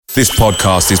This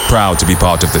podcast is proud to be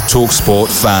part of the TalkSport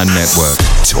Fan Network.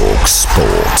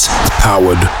 TalkSport.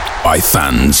 Powered by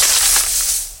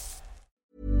fans.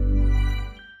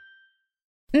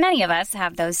 Many of us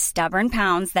have those stubborn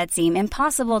pounds that seem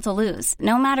impossible to lose,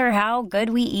 no matter how good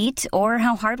we eat or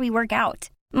how hard we work out.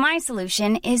 My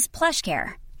solution is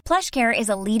PlushCare. PlushCare is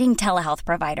a leading telehealth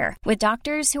provider with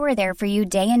doctors who are there for you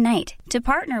day and night to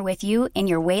partner with you in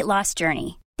your weight loss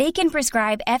journey. They can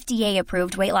prescribe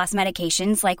FDA-approved weight loss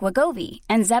medications like Wegovy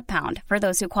and Zepbound for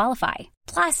those who qualify.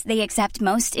 Plus, they accept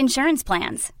most insurance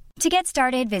plans. To get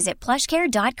started, visit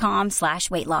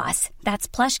plushcare.com/weightloss. That's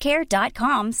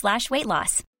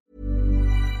plushcare.com/weightloss.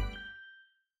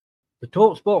 The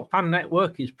TalkSport Fan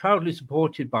Network is proudly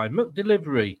supported by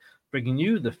McDelivery, bringing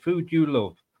you the food you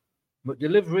love.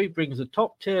 McDelivery brings a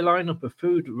top-tier lineup of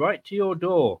food right to your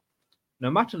door.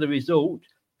 No matter the result,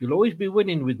 you'll always be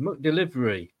winning with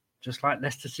McDelivery, just like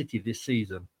Leicester City this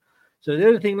season. So the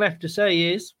only thing left to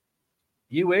say is,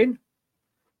 you win.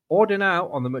 Order now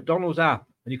on the McDonald's app,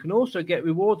 and you can also get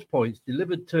rewards points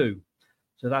delivered too.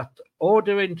 So that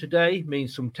ordering today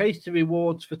means some tasty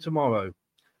rewards for tomorrow.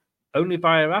 Only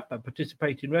via app at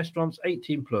participating restaurants,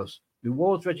 18+.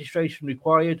 Rewards registration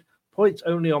required. Points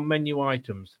only on menu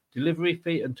items. Delivery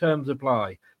fee and terms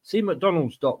apply. See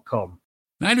mcdonalds.com.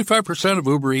 95% of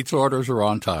Uber Eats orders are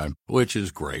on time, which is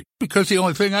great, because the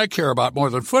only thing I care about more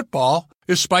than football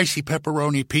is spicy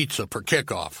pepperoni pizza for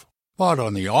kickoff. But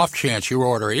on the off chance your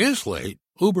order is late,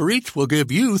 Uber Eats will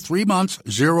give you 3 months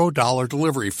 $0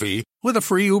 delivery fee with a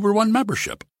free Uber One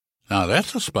membership. Now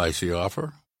that's a spicy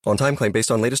offer. On-time claim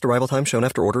based on latest arrival time shown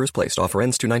after order is placed. Offer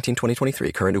ends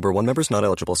 2/19/2023. Current Uber One members not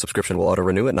eligible. Subscription will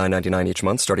auto-renew at $9.99 each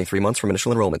month, starting 3 months from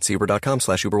initial enrollment. See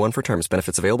uber.com/Uber One for terms.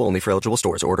 Benefits available only for eligible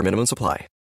stores. Order minimum supply.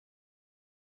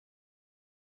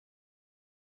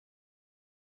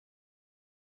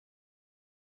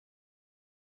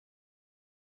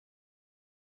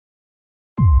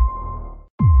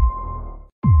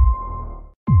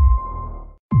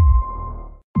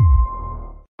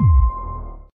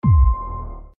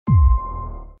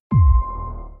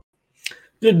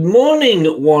 Good morning,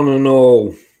 one and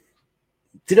all.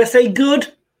 Did I say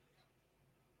good?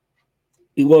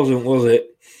 It wasn't, was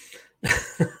it?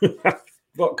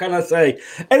 What can I say?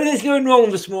 Everything's going wrong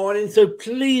this morning, so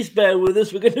please bear with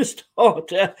us. We're going to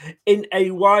start in a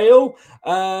while,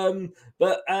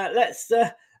 but let's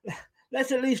at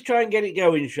least try and get it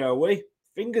going, shall we?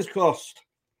 Fingers crossed.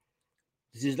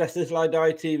 This is Leicester Till I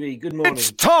Die TV. Good morning.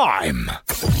 It's time!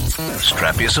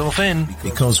 Strap yourself in,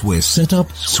 because we're set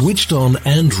up, switched on,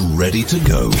 and ready to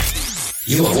go.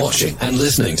 You are watching and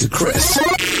listening to Chris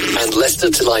and Leicester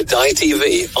Till I Die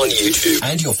TV on YouTube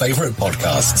and your favourite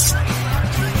podcasts.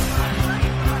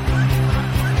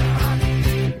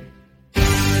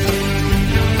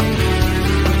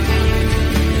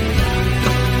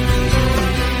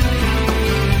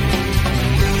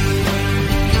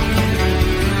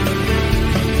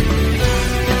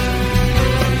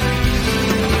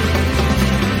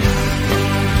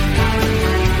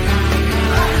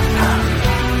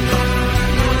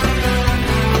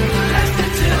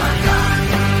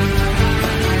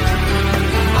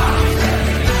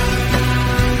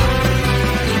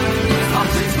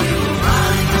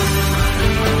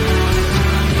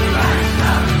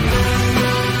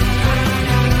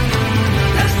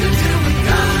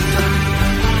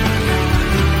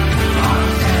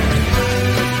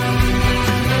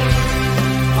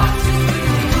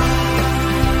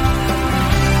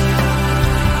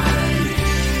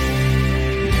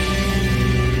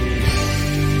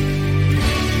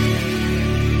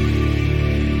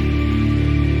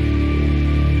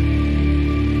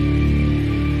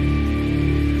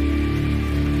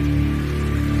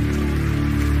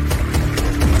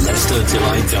 Till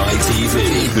I Die TV.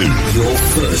 Your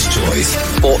first choice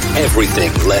for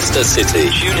everything Leicester City.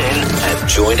 Tune in and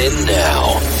join in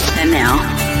now. And now,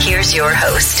 here's your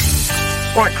host.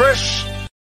 All right, Chris.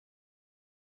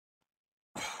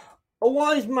 A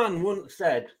wise man once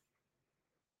said,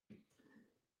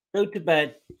 go to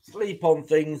bed, sleep on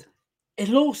things.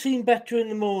 It'll all seem better in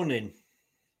the morning.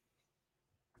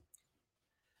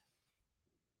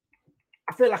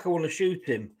 I feel like I want to shoot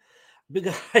him.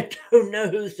 Because I don't know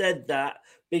who said that,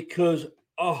 because,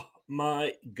 oh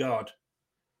my God.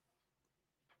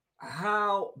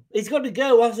 He's got to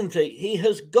go, hasn't he? He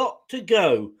has got to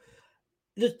go.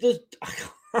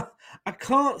 I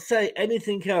can't say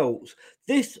anything else.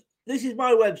 This is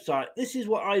my website. This is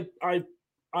what I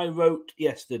wrote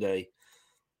yesterday.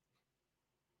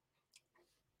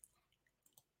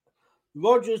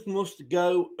 Rodgers must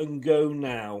go and go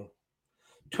now.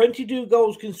 22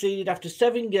 goals conceded after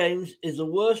 7 games is the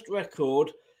worst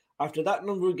record after that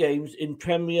number of games in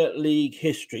Premier League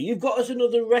history. You've got us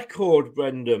another record,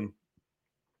 Brendan.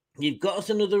 You've got us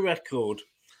another record.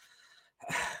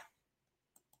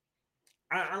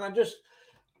 And I just...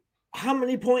 How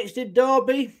many points did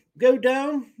Derby go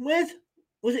down with?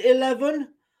 Was it 11?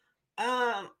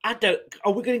 I don't...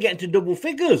 Are we going to get into double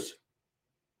figures?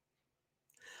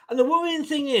 And the worrying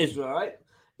thing is, right,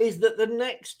 is that the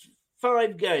next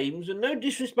 5 games, and no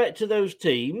disrespect to those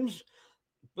teams,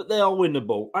 but they are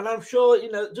winnable. And I'm sure,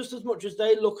 just as much as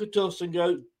they look at us and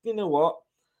go, you know what,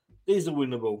 these are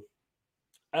winnable.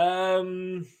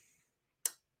 But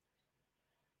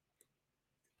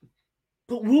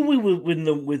will we win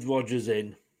them with Rodgers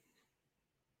in?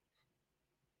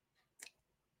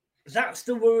 That's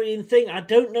the worrying thing. I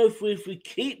don't know if we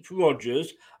keep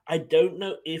Rodgers, I don't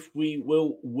know if we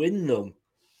will win them.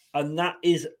 And that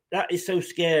is so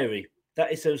scary.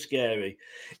 That is so scary.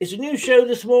 It's a new show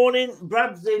this morning.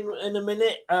 Brad's in a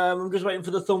minute. I'm just waiting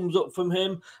for the thumbs up from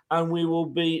him, and we will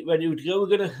be ready to go.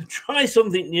 We're going to try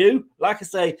something new. Like I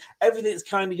say, everything's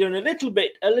kind of going a little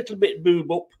bit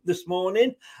boob up this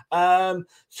morning. So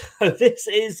this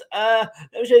is let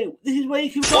me show you. This is where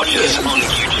you can watch us on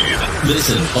YouTube.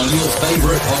 Listen on your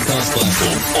favourite podcast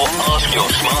platform, or ask your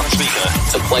smart speaker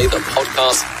to play the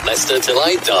podcast Leicester Till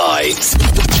I Die.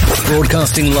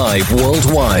 Broadcasting live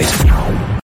worldwide.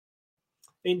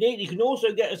 Indeed, you can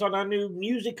also get us on our new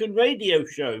music and radio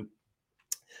show,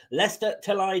 Leicester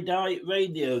Till I Die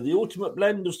Radio, the ultimate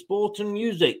blend of sport and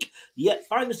music. Yet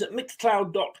find us at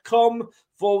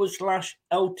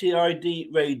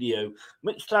mixcloud.com/LTID radio.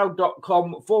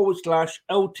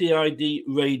 Mixcloud.com/LTID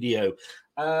radio.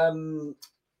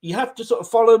 You have to sort of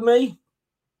follow me,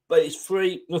 but it's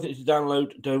free, nothing to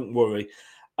download, don't worry.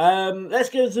 Let's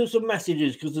go through some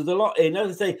messages because there's a lot in.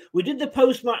 As I say, we did the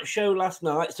post-match show last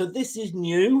night, so this is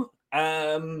new.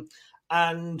 And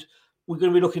we're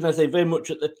going to be looking, as I say, very much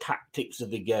at the tactics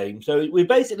of the game. So we're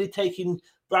basically taking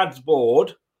Brad's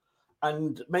board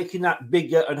and making that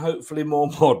bigger and hopefully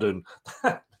more modern.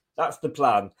 That's the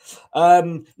plan.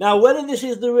 Now, whether this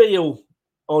is the real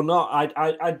or not,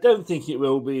 I don't think it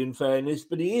will be, in fairness,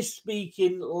 but he is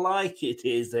speaking like it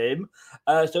is him.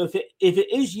 So if it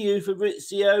is you,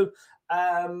 Fabrizio,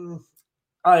 I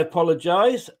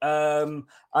apologise.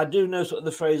 I do know sort of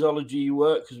the phraseology you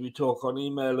work because we talk on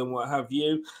email and what have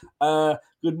you.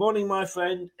 Good morning, my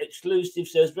friend. Exclusive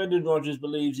says Brendan Rodgers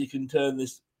believes he can turn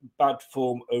this bad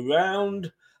form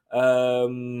around.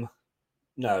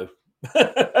 No.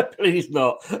 Please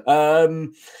not.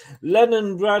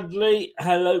 Lennon Bradley,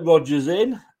 hello, Rodgers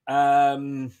in. Are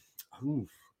you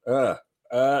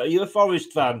a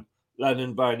Forest fan,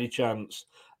 Lennon, by any chance?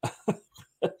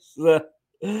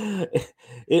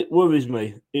 It worries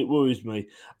me.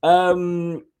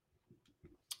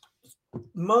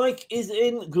 Mike is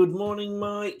in. Good morning,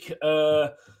 Mike.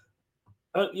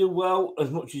 Hope you're well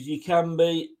as much as you can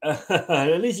be.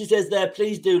 Lisa says there,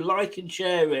 please do like and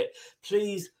share it.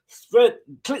 Please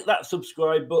click that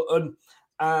subscribe button,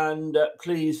 and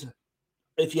please,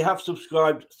 if you have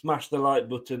subscribed, smash the like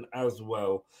button as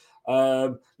well.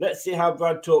 Let's see how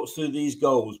Brad talks through these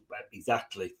goals.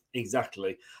 Exactly.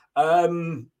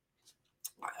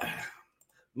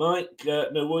 Mike,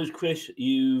 no worries, Chris.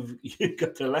 You've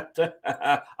got a letter.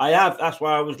 I have. That's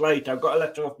why I was late. I've got a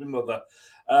letter off my mother.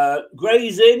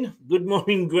 Gray's in. Good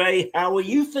morning, Gray. How are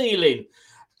you feeling?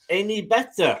 Any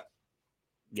better?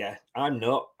 Yeah, I'm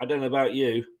not. I don't know about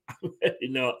you. I'm really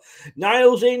not.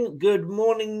 Niall's in. Good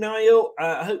morning, Niall.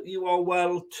 I hope you are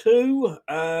well too.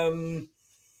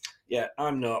 Yeah,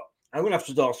 I'm not. I'm going to have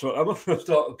to start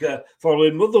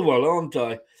following Motherwell, aren't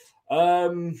I?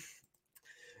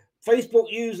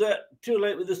 Facebook user, too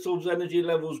late with the subs, energy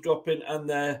levels dropping, and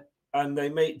they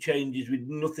make changes with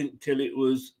nothing till it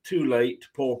was too late.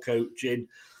 Poor coaching.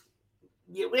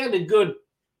 Yeah, we had a good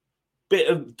bit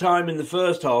of time in the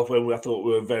first half when I thought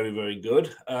we were very, very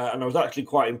good. And I was actually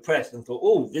quite impressed and thought,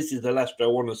 oh, this is the Leicester I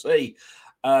want to see.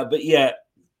 But yeah,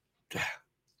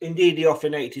 indeed, off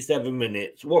in 87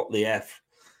 minutes. What the F?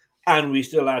 And we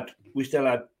still had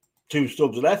 2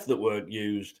 subs left that weren't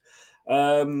used.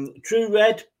 True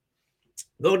Red.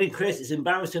 Morning, Chris. It's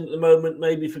embarrassing at the moment,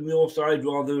 maybe from your side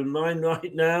rather than mine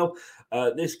right now.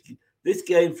 This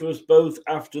game for us both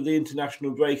after the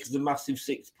international break is a massive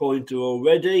 6-pointer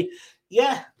already.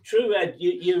 Yeah, true, Ed.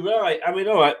 You're right. I mean,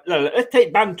 all right, let's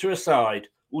take banter aside.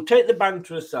 We'll take the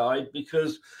banter aside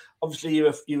because obviously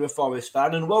you're a Forest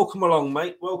fan, and welcome along,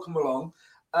 mate. Welcome along.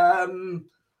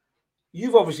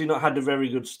 You've obviously not had a very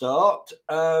good start.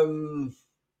 And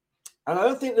I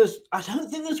don't think there's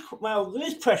well, there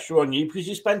is pressure on you because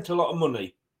you spent a lot of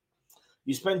money.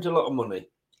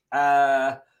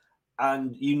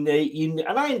 And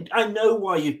I know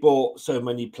why you've bought so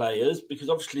many players, because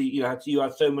obviously you had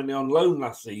so many on loan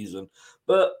last season.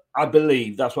 But I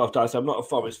believe that's what I've done. I'm not a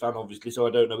Forest fan, obviously, so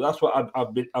I don't know. But that's what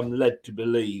I'm led to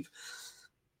believe.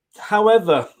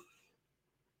 However,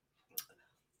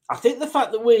 I think the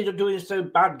fact that we're doing so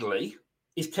badly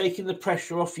is taking the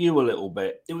pressure off you a little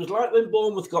bit. It was like when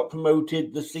Bournemouth got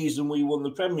promoted the season we won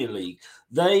the Premier League.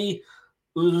 There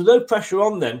was no pressure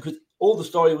on them because all the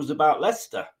story was about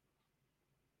Leicester.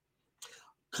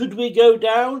 Could we go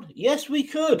down? Yes, we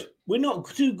could. We're not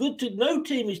too good to. No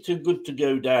team is too good to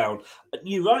go down.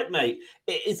 You're right, mate.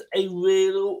 It is a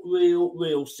real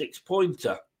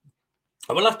 6-pointer.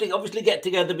 And we'll have to obviously get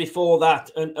together before that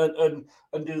and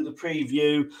do the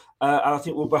preview. And I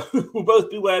think we'll both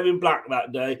be wearing black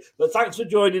that day. But thanks for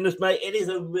joining us, mate. It is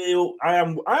a real. I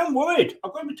am worried.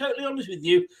 I'm going to be totally honest with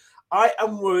you. I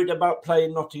am worried about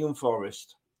playing Nottingham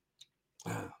Forest.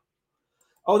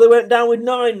 Oh, they went down with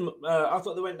 9. I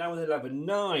thought they went down with 11.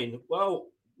 9. Well,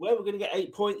 where are we going to get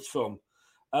 8 points from?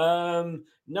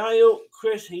 Niall,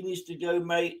 Chris, he needs to go,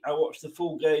 mate. I watched the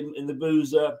full game in the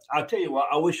Boozer. I'll tell you what,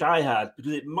 I wish I had,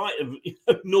 because it might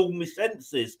have nulled my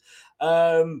senses.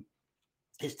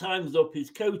 His time's up.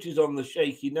 His coach is on the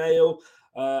shaky nail.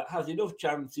 Has enough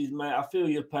chances, mate. I feel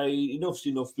you pay enough's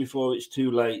enough before it's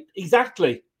too late.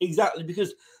 Exactly.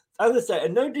 Because, as I say,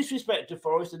 and no disrespect to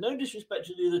Forest and no disrespect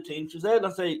to the other teams, because then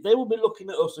I say they will be looking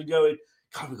at us and going,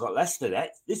 God, we've got Leicester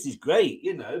next. This is great,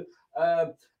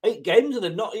 8 games and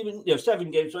they're not even, 7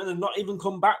 games, and they've not even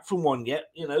come back from one yet,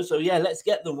 So, yeah, let's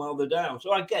get them while they're down.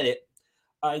 So I get it.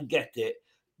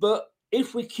 But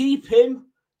if we keep him,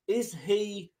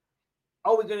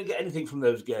 are we going to get anything from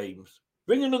those games?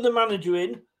 Bring another manager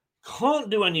in. Can't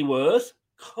do any worse.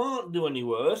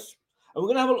 And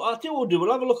we're going to have I'll tell you what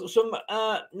we'll have a look at some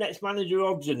next manager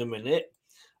odds in a minute.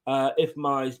 If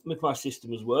my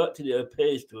system has worked, and it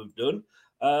appears to have done.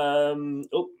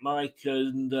 Mike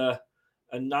and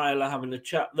Niall are having a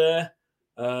chat there.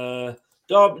 9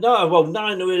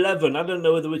 or 11. I don't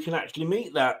know whether we can actually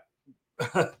meet that.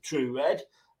 True Red.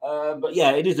 But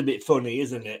yeah, it is a bit funny,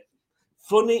 isn't it?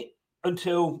 Funny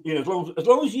until, as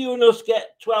long as you and us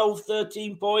get 12,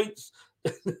 13 points,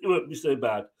 it won't be so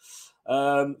bad.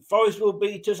 Forest will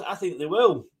beat us. I think they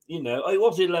will. It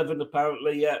was 11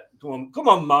 apparently. Yeah, come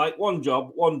on, Mike. One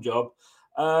job.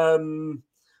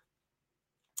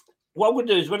 What we'll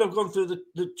do is when I've gone through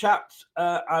the chats,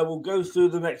 I will go through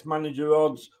the next manager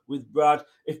odds with Brad.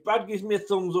 If Brad gives me a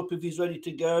thumbs up if he's ready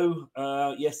to go,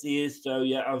 yes, he is. So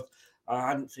yeah, I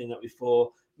hadn't seen that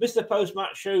before. Mr.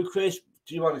 Post-match show, Chris.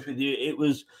 To be honest with you, it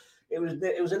was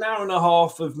an hour and a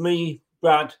half of me,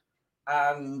 Brad,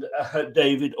 and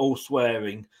David all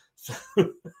swearing. So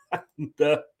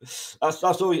that's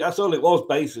all it was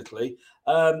basically.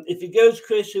 If he goes,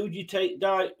 Chris, would you take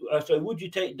Dyche?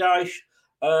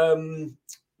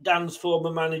 Dan's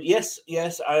former manager.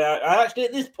 Yes. I actually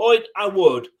at this point I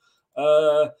would.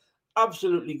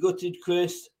 Absolutely gutted,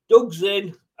 Chris. Doug's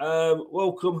in.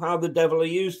 Welcome. How the devil are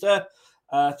you, sir?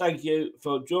 Thank you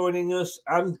for joining us,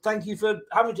 and thank you for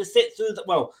having to sit through that.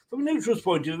 Well, from a neutral's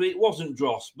point of view, it wasn't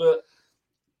dross, but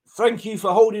thank you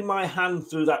for holding my hand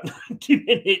through that 90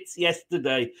 minutes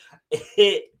yesterday.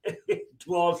 It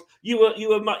was you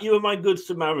were my good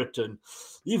Samaritan.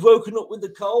 You've woken up with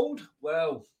the cold.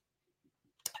 Well,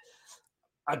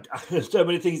 there's so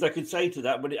many things I could say to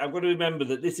that, but I've got to remember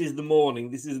that this is the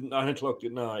morning. This isn't 9 o'clock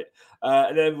at night,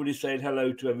 and everybody's saying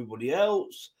hello to everybody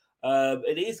else.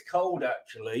 It is cold,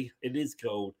 actually. It is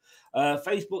cold.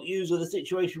 Facebook user, the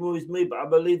situation worries me, but I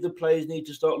believe the players need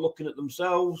to start looking at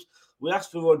themselves. We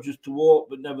asked for Rodgers to walk,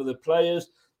 but never the players.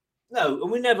 No,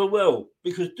 and we never will,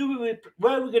 because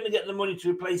where are we going to get the money to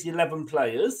replace 11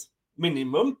 players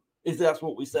minimum? If that's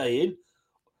what we're saying,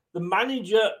 the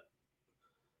manager,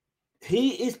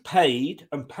 he is paid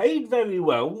and paid very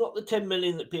well. Not the 10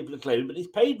 million that people are claiming, but he's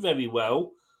paid very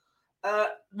well.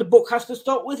 The book has to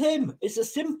stop with him. It's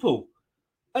as simple.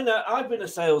 And I've been a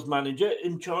sales manager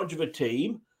in charge of a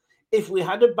team. If we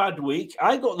had a bad week,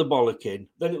 I got the bollocking.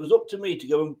 Then it was up to me to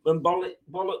go and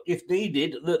bollock if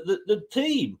needed, the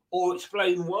team, or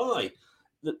explain why.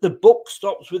 The book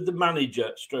stops with the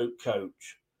manager /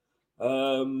 coach.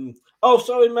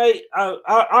 Sorry, mate.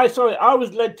 Sorry, I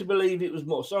was led to believe it was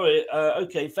more. Sorry.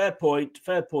 Okay, fair point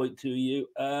to you.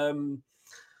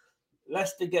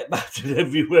 Leicester get battered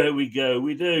everywhere we go.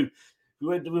 We do.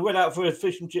 We went out for a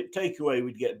fish and chip takeaway,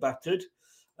 we'd get battered.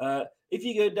 If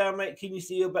you go down, mate, can you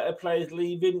see your better players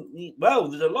leaving? Well,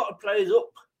 there's a lot of players up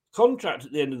contract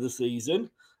at the end of the season.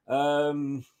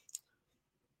 There's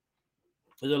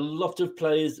a lot of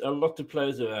players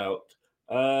are out.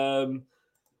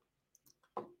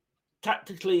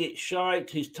 Tactically, it's shite.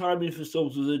 His timing for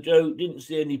subs was a joke. Didn't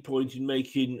see any point in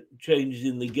making changes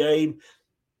in the game.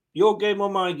 Your game or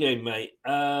my game, mate?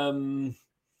 But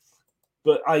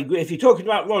I agree. If you're talking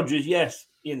about Rodgers, yes,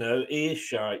 he is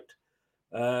shite.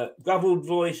 Gravelled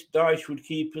voice, Dyche would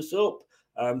keep us up.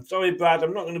 Sorry, Brad,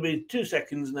 I'm not going to be 2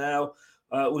 seconds now.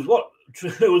 Was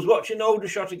watching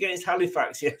Aldershot against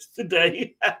Halifax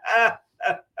yesterday.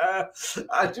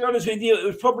 To be honest with you, it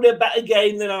was probably a better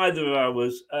game than either of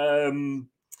ours.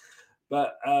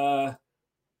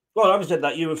 Well, having said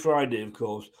that, you were Friday, of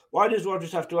course. Why does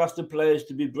Rodgers have to ask the players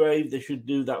to be brave? They should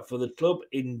do that for the club.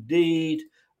 Indeed.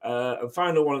 And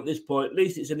final one at this point, at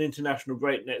least it's an international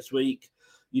break next week.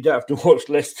 You don't have to watch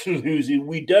Leicester losing.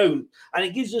 We don't. And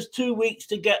it gives us 2 weeks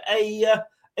to get a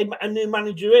new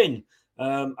manager in.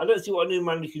 I don't see what a new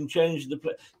manager can change the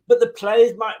play, but the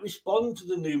players might respond to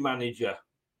the new manager.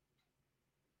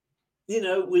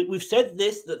 We've said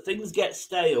this, that things get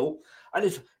stale. And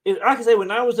if like I say,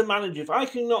 when I was a manager, if I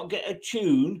cannot get a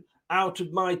tune out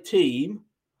of my team,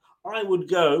 I would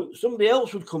go, somebody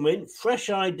else would come in, fresh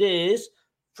ideas,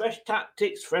 fresh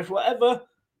tactics, fresh whatever,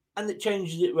 and it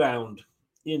changes it round.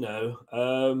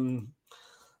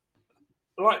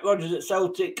 Like Rodgers at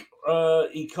Celtic,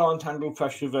 he can't handle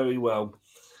pressure very well.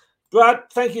 Brad,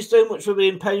 thank you so much for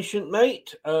being patient,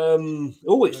 mate.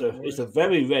 It's a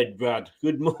very red Brad.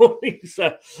 Good morning,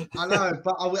 sir. I know,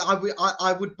 but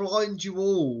I would blind you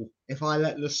all if I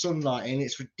let the sunlight in.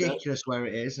 It's ridiculous where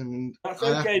it is, and that's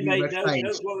okay, mate. No,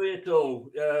 don't worry at all.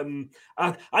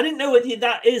 I didn't know whether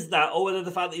that is that or whether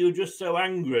the fact that you were just so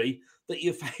angry that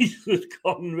your face was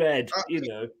gone red.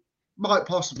 Might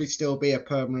possibly still be a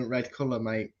permanent red colour,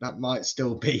 mate. That might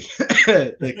still be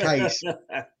the case.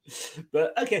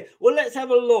 But okay, well, let's have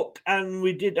a look. And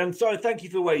we did. I'm sorry, thank you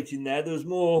for waiting there. There was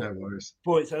more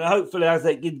points, and hopefully, as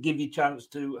they did give you a chance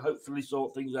to hopefully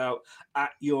sort things out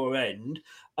at your end.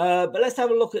 But let's have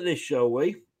a look at this, shall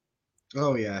we?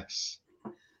 Oh yes.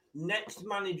 Next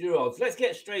manager odds. Let's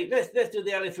get straight. Let's do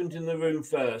the elephant in the room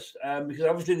first, because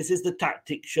obviously this is the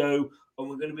tactics show. And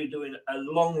we're going to be doing a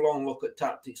long look at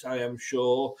tactics, I am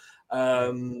sure.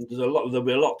 There'll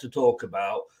be a lot to talk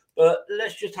about. But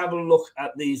let's just have a look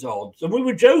at these odds. And we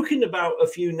were joking about a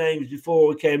few names before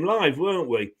we came live, weren't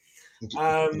we?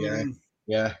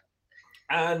 Yeah.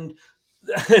 And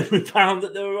we found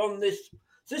that they were on this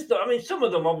system. I mean, some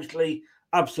of them obviously,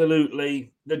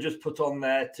 absolutely, they're just put on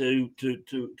there to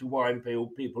wind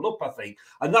people up, I think.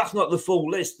 And that's not the full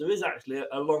list. There is actually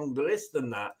a longer list than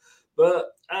that.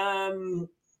 But I'm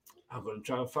going to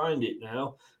try and find it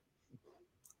now.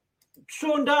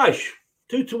 Sean Dyche,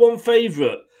 2-1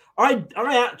 favourite. I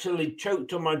actually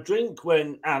choked on my drink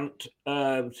when Ant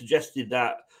suggested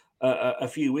that a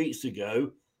few weeks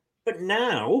ago. But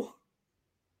now...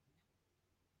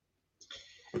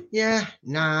 Yeah,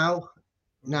 now,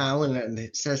 and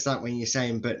it says that when you're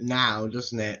saying but now,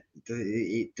 doesn't it?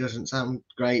 It doesn't sound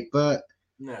great, but...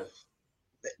 No.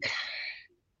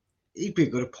 He'd be a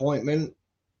good appointment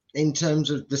in terms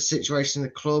of the situation in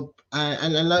the club.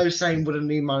 And I know saying would a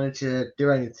new manager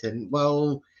do anything?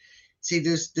 Well, see,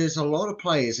 there's a lot of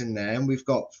players in there, and we've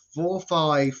got 4 or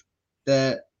 5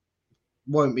 that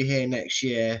won't be here next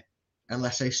year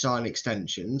unless they sign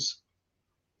extensions.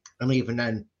 And even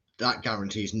then, that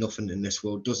guarantees nothing in this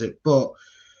world, does it? But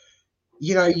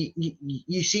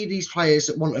you see these players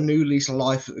that want a new lease of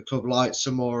life at the club, like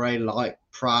Samore, like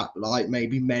Pratt, like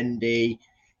maybe Mendy.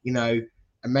 And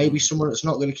maybe someone that's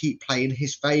not going to keep playing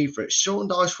his favourites. Sean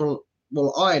Dyche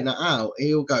will iron that out.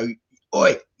 He'll go,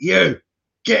 "Oi, you,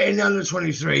 get in the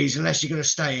under-23s unless you're going to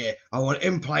stay here. I want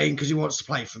him playing because he wants to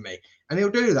play for me." And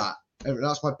he'll do that. And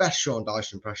that's my best Sean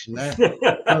Dyche impression there.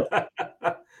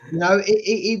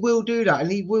 He will do that.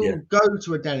 And he will go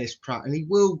to a Dennis Pratt, and he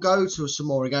will go to a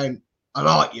Samora going, "I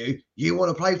like you. You want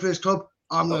to play for this club?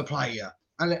 I'm going to play you."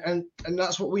 And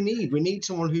that's what we need. We need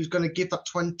someone who's going to give that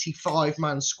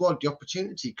 25-man squad the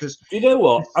opportunity. Because you know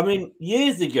what? I mean,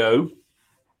 years ago,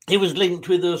 he was linked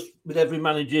with us with every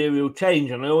managerial change,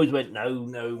 and I always went,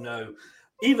 no.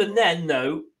 Even then,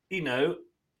 though,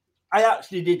 I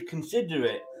actually did consider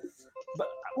it. But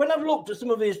when I've looked at some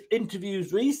of his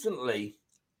interviews recently,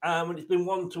 when it's been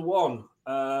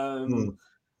 1-to-1,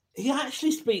 he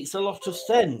actually speaks a lot of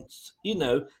sense.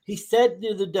 He said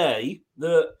the other day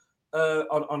that.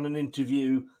 On an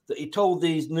interview that he told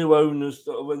these new owners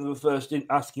that when they were first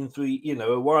asking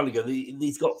a while ago,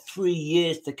 he's got 3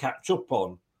 years to catch up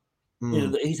on.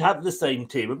 That he's had the same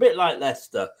team, a bit like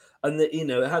Leicester, and that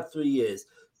it had 3 years.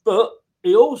 But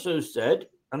he also said,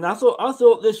 and I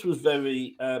thought this was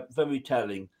very, very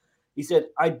telling. He said,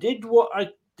 "I did what I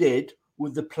did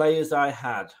with the players I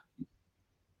had."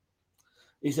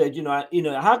 He said, I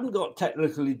hadn't got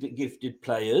technically gifted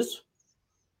players,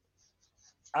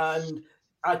 and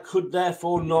I could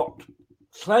therefore not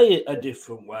play it a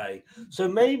different way. So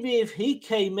maybe if he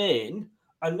came in,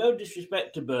 and no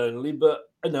disrespect to Burnley,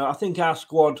 but I think our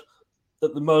squad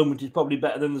at the moment is probably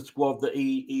better than the squad that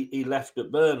he left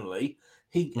at Burnley.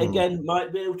 He again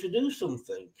might be able to do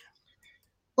something.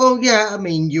 Well, yeah, I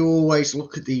mean, you always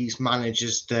look at these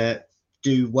managers that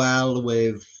do well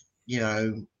with,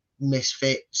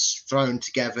 misfits thrown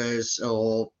together,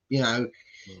 or,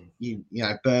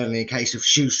 Burnley, a case of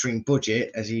shoestring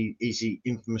budget, as he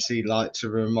infamously liked to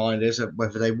remind us of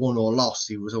whether they won or lost.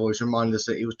 He was always reminding us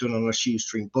that he was done on a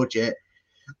shoestring budget.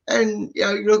 And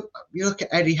you look at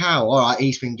Eddie Howe. All right,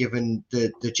 he's been given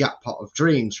the jackpot of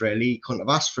dreams. Really, he couldn't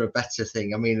have asked for a better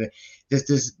thing. I mean,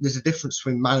 there's a difference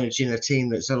between managing a team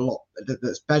that's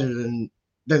better than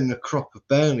the crop of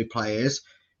Burnley players,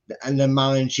 and then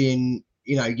managing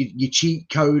your cheat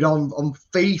code on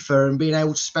FIFA and being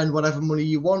able to spend whatever money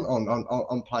you want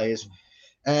on players.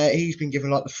 He's been given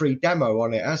like the free demo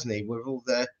on it, hasn't he, with all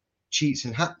the cheats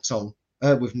and hacks on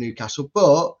with Newcastle,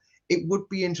 but. It would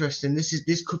be interesting.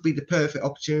 This could be the perfect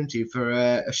opportunity for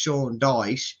a Sean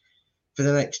Dyche for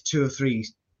the next 2 or 3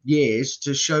 years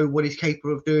to show what he's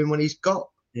capable of doing when he's got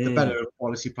the better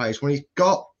quality players, when he's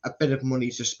got a bit of money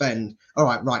to spend. All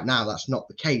right now that's not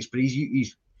the case, but he's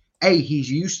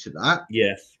used to that.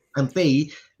 Yes, and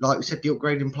B, like we said, the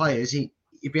upgrading players, he'd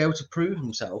be able to prove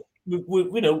himself.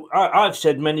 I've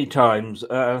said many times,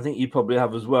 I think you probably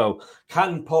have as well.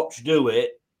 Can Poch do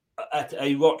it at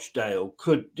a Rochdale?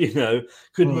 Could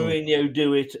Mourinho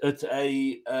do it at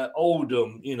a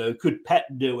Oldham? Could Pep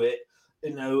do it?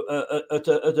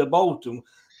 At a Bolton?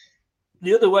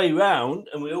 The other way round,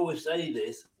 and we always say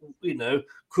this.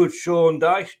 Could Sean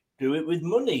Dyche do it with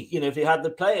money? If he had the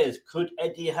players, could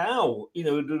Eddie Howe?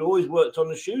 It always worked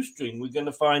on a shoestring. We're going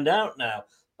to find out now.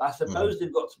 I suppose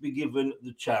they've got to be given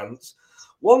the chance.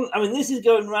 This is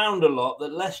going round a lot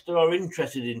that Leicester are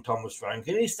interested in Thomas Frank,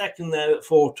 and he's second there at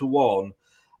 4-1.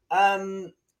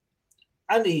 And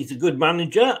he's a good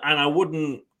manager, and I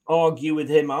wouldn't argue with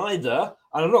him either.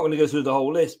 And I'm not going to go through the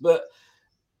whole list, but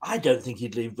I don't think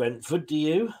he'd leave Brentford, do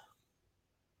you?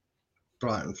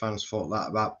 Brighton fans thought that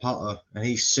about Potter, and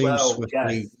he's soon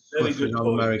swiftly on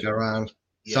the merry-go-round.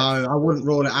 Yes. So I wouldn't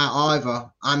rule it out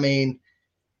either. I mean,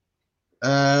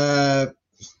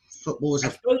 football's I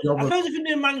suppose if a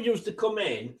new manager was to come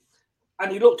in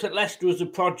and he looked at Leicester as a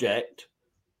project,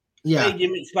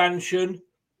 stadium expansion,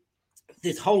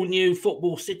 this whole new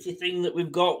football city thing that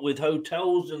we've got with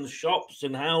hotels and shops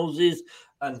and houses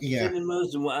and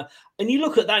cinemas and whatever, and you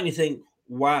look at that and you think,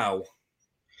 wow.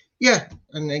 Yeah,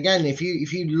 and again, if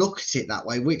you look at it that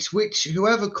way, which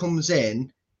whoever comes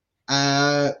in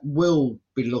will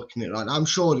be looking at, like, I'm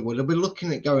sure they will. They'll be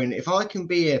looking at going, if I can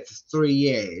be here for 3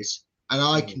 years and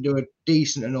I can do a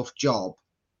decent enough job,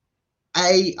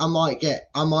 A, I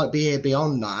might be here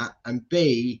beyond that, and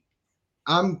B,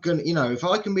 I'm gonna, if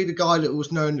I can be the guy that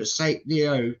was known to say,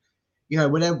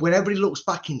 when everybody looks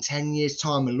back in 10 years'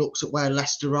 time and looks at where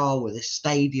Leicester are with this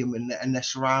stadium and their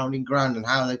surrounding ground and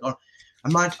how they've gone,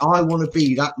 I want to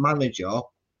be that manager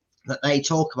that they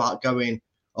talk about going,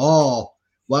 oh,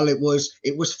 well, it was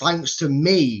thanks to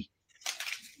me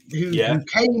who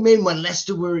came in when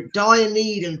Leicester were at dire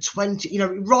need and 20,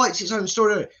 it writes its own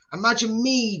story. Imagine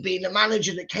me being the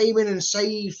manager that came in and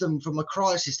saved them from a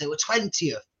crisis. They were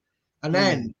 20th. And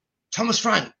then Thomas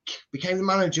Frank became the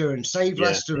manager and saved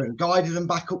Leicester and guided them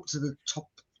back up to the top,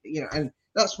 and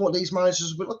that's what these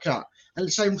managers will look at. And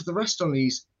the same for the rest on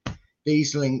these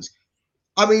links.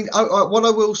 I mean, what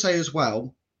I will say as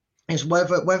well is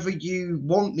whether you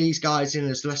want these guys in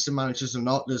as Leicester managers or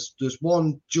not, there's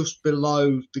one just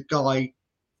below the guy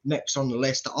next on the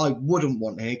list that I wouldn't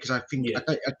want here because I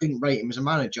didn't rate him as a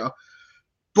manager.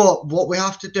 But what we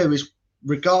have to do is,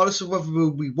 regardless of whether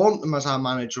we want them as our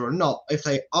manager or not, if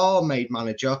they are made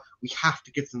manager, we have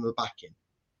to give them the backing.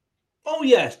 Oh,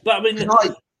 yes. But I mean,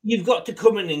 you've got to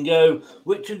come in and go,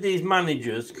 which of these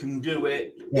managers can do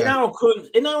it? Yeah.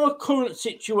 In our current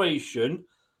situation,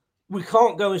 we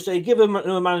can't go and say, give them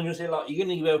a manager and say, like, you're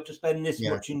going to be able to spend this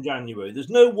much in January. There's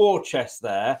no war chest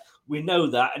there. We know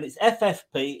that. And it's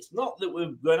FFP. It's not that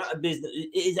we're going out of business.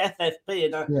 It is FFP.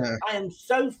 And I am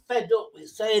so fed up with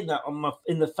saying that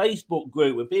in the Facebook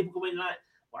group where people go in like,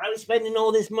 why are we spending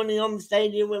all this money on the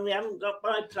stadium when we haven't got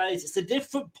my place? It's a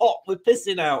different pot we're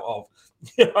pissing out of.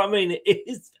 You know what I mean? It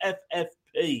is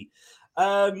FFP.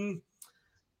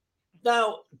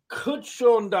 Now, could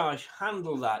Sean Dyche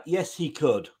handle that? Yes, he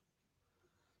could.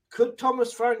 Could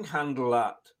Thomas Frank handle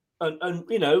that? And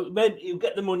maybe you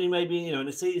get the money maybe, in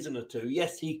a season or two.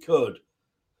 Yes, he could.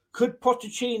 Could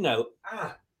Pochettino?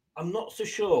 I'm not so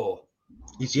sure.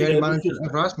 He's the only manager that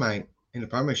ever has, mate, in the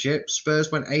Premiership.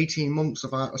 Spurs went 18 months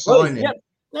without a signing. Yeah,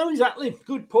 no, exactly.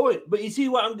 Good point. But you see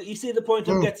the point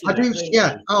I'm getting I do,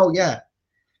 yeah. Oh, yeah.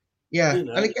 Yeah. You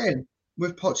know. And again,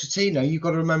 with Pochettino, you've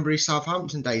got to remember his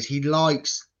Southampton days. He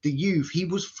likes the youth. He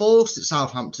was forced at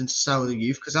Southampton to sell the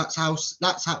youth because that's how.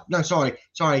 No, sorry.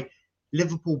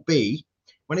 Liverpool B.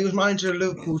 When he was manager of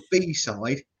Liverpool's B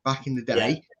side back in the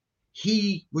day,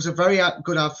 he was a very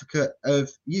good advocate of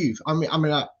youth. I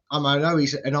know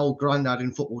he's an old granddad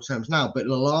in football terms now, but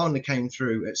Lallana came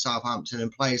through at Southampton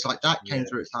and players like that came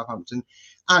through at Southampton,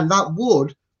 and that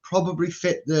would probably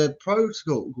fit the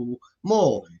protocol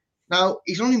more. Now,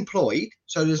 he's unemployed,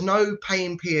 so there's no pay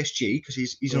in PSG because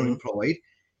he's unemployed.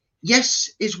 Yes,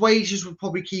 his wages would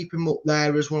probably keep him up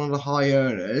there as one of the high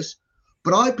earners,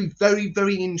 but I'd be very,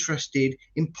 very interested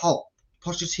in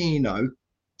Pochettino.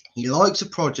 He likes a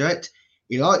project.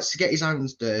 He likes to get his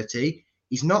hands dirty.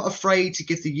 He's not afraid to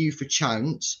give the youth a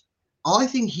chance. I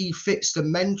think he fits the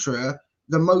mentor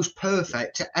the most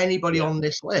perfect to anybody on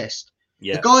this list.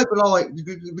 Yeah. The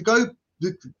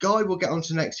guy we'll get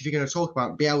onto next if you're going to talk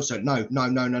about Bielsa. No.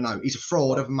 He's a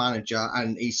fraud of a manager,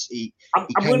 and I'm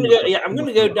going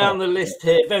to go down the list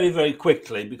here very, very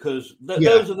quickly because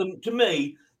those are them to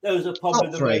me. Those are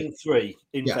probably the main three.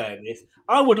 In fairness,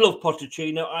 I would love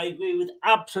Pochettino. I agree with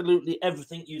absolutely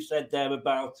everything you said there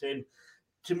about him.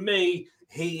 To me,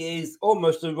 he is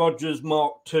almost a Rodgers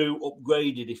Mark II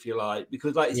upgraded, if you like,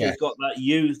 because like you say, he's got that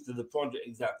youth to the project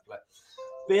exactly.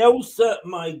 Bielsa,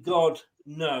 my God,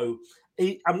 no.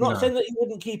 I'm not saying that he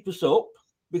wouldn't keep us up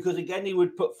because, again, he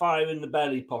would put fire in the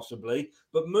belly possibly.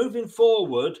 But moving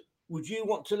forward, would you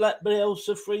want to let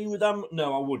Bielsa free with them?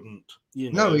 No, I wouldn't.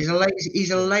 No, he's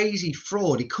a lazy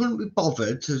fraud. He couldn't be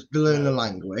bothered to learn the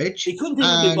language. He couldn't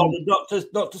even be bothered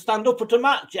not to stand up at a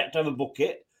match yet to have a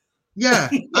bucket. Yeah,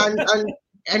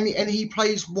 and he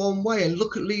plays one way. And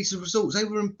look at Leeds' results; they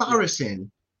were embarrassing.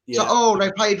 Yeah. So,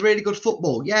 they played really good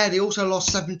football. Yeah, they also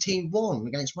lost 17-1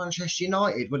 against Manchester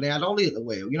United when they had Ollie at the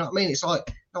wheel. You know what I mean? It's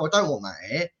like, no, I don't want that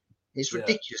here. It's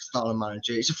ridiculous style of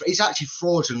manager. It's actually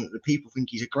fraudulent that people think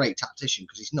he's a great tactician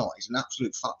because he's not. He's an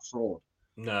absolute fat fraud.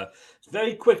 No.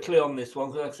 Very quickly on this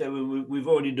one, because like I say, we've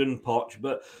already done Poch,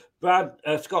 but Brad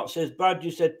Scott says, Brad,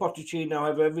 you said Pochettino,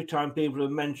 however, every time people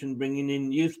have mentioned bringing in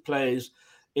youth players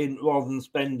in rather than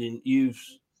spending, you've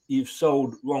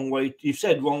sold wrong way. You've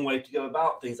said wrong way to go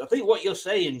about things. I think what you're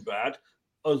saying, Brad,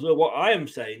 as well, what I am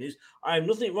saying is I have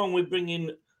nothing wrong with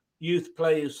bringing youth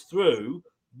players through,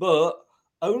 but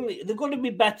only they've got to be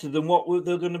better than what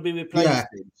they're going to be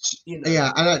replacing.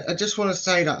 Yeah, and I just want to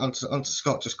say that onto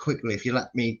Scott just quickly, if you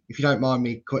don't mind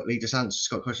me quickly just answer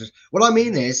Scott questions. What I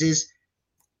mean is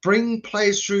bring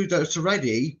players through that are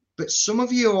ready, but some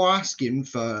of you are asking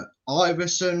for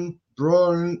Iverson,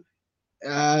 Brun,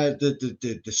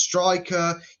 the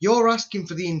striker. You're asking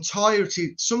for the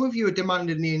entirety. Some of you are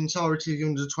demanding the entirety of the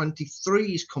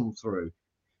under-23s come through.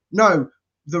 No,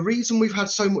 the reason we've had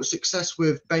so much success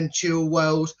with Ben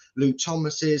Chilwell's, Luke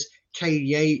Thomas's,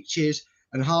 KDH's,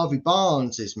 and Harvey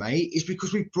Barnes's, mate, is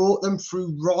because we've brought them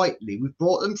through rightly. We've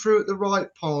brought them through at the right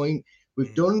point.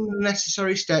 We've done the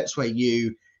necessary steps where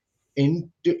you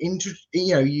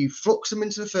flux them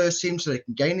into the first team so they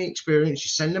can gain the experience. You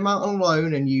send them out on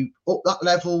loan and you up that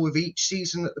level with each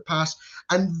season at the pass,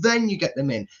 and then you get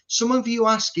them in. Some of you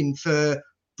asking for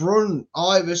Brunt,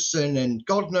 Iverson, and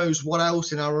God knows what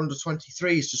else in our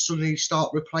under-23s to suddenly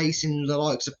start replacing the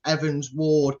likes of Evans,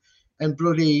 Ward, and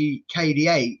bloody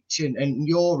KDH and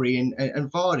Yuri and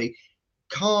Vardy.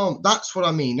 That's what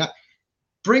I mean.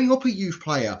 Bring up a youth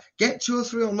player, get 2 or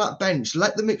 3 on that bench,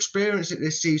 let them experience it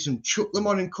this season, chuck them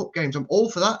on in cup games. I'm all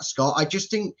for that, Scott. I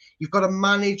just think you've got to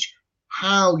manage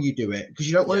how you do it because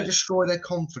you don't want to destroy their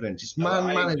confidence. It's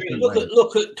management.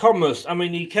 Look at Thomas. I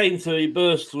mean, he came through, he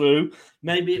burst through.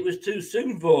 Maybe it was too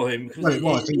soon for him. Well, it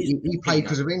was. He played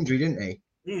because of injury, didn't he?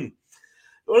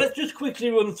 Well, let's just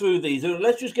quickly run through these.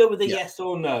 Let's just go with a yes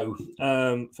or no,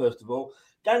 first of all.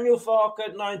 Daniel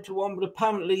Farke, 9-1, but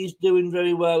apparently he's doing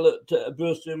very well at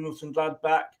Borussia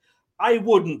Mönchengladbach. I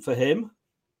wouldn't for him.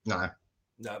 No.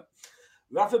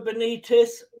 Rafa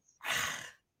Benitez.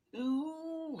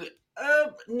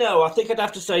 No, I think I'd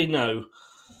have to say no.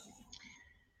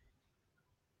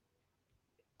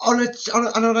 On an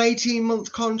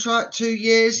 18-month contract, 2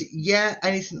 years, yeah.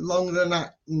 Anything longer than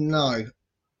that, no.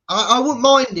 I wouldn't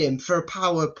mind him for a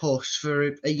power push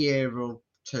for a year or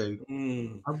two.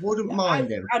 I wouldn't mind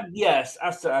him. Yes,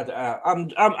 as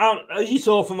you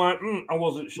saw from my, I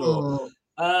wasn't sure.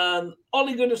 Ole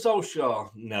Gunnar Solskjaer,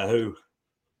 no.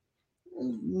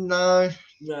 No.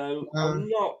 I'm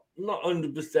not. not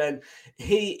 100%.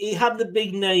 He had the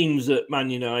big names at Man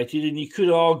United, and you could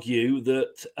argue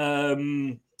that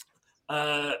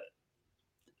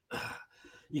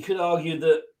he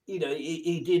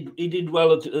did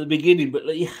well at the beginning, but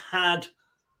he had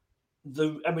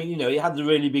he had the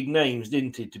really big names,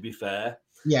 didn't he? To be fair.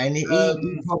 Yeah, and he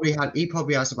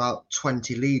probably has about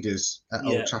 20 leaders at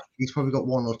Old Trafford. He's probably got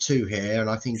one or two here,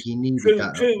 and I think he needed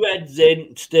that. True Red's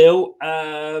in still,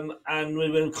 and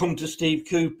we're going to come to Steve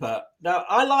Cooper. Now,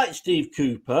 I like Steve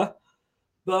Cooper,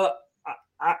 but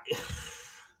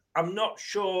I'm not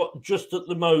sure just at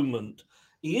the moment.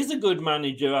 He is a good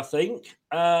manager, I think.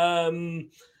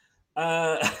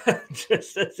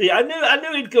 Just to see, I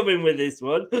knew he'd come in with this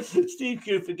one. Steve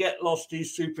Cooper, get lost,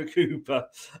 he's Super Cooper.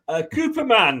 Cooper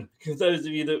Man, for those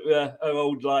of you that are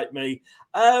old like me.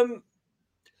 I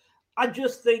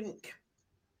think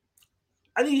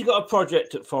he's got a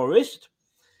project at Forest.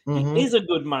 Mm-hmm. He is a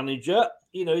good manager,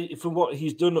 for what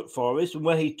he's done at Forest and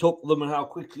where he took them and how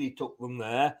quickly he took them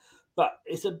there. But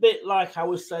it's a bit like I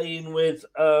was saying with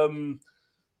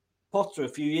Potter a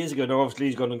few years ago. Now, obviously,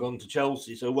 he's gone to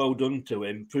Chelsea, so well done to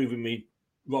him, proving me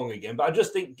wrong again. But I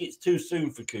just think it's too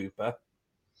soon for Cooper.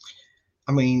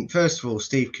 I mean, first of all,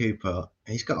 Steve Cooper,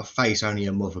 he's got a face only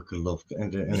a mother could love,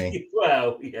 hasn't he?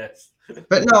 Well, yes.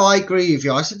 But no, I agree with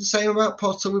you. I said the same about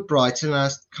Potter with Brighton, and I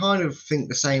kind of think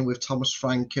the same with Thomas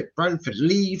Frank at Brentford.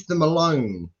 Leave them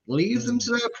alone. Leave them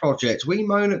to their projects. We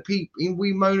moan at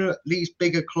these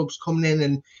bigger clubs coming in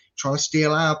and trying to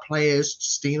steal our players,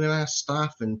 stealing our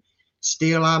staff, and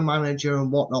steal our manager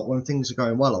and whatnot when things are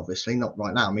going well. Obviously, not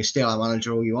right now. I mean, steal our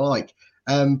manager all you like,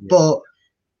 but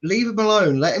leave him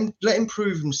alone. Let him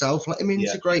prove himself. Let him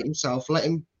integrate himself. Let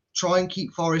him try and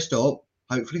keep Forest up.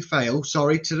 Hopefully, fail.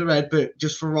 Sorry to the Red, but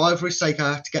just for rivalry's sake,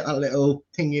 I have to get that little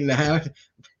thing in there.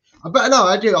 But no,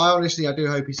 I do. I honestly do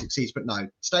hope he succeeds. But no,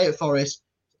 stay at Forest.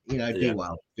 Do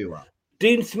well.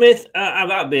 Dean Smith,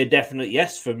 that'd be a definite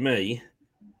yes for me.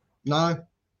 No,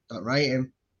 don't rate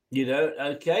him.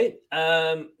 Okay.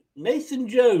 Nathan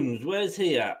Jones, where's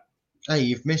he at? Hey,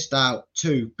 you've missed out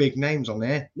two big names on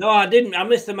there. No, I didn't. I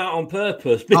missed them out on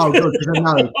purpose. Oh, good,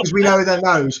 because we know their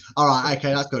nose. All right,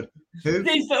 okay, that's good. Who?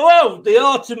 Well, they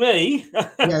are to me. Yeah,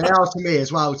 they are to me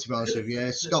as well, to be honest with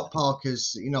you. Scott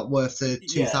Parker's not worth the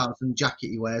 2,000 jacket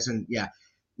he wears, and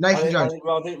Nathan Jones.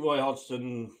 I think Roy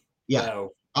Hodgson. Yeah.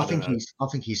 Well, I think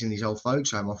he's in his old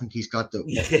folks home. I think he's got the.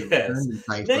 Yes.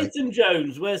 Nathan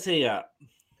Jones, where's he at?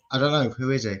 I don't know.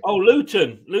 Who is he? Oh,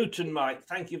 Luton, Mike.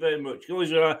 Thank you very much.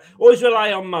 Always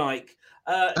rely on Mike.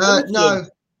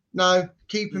 No.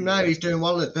 Keep him now. He's doing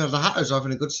well. The Hatters are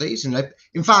having a good season.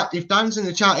 In fact, if Dan's in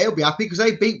the chat, he'll be happy because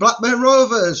they beat Blackburn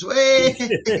Rovers.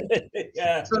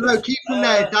 Yeah. So no, keep him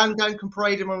there. Dan can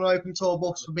parade him on an open tour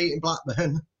bus for beating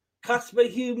Blackburn. Casper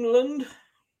Humeland.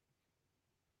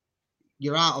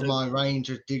 You're out of my range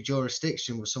of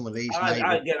jurisdiction with some of these.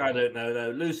 I don't know.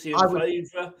 No. Lucien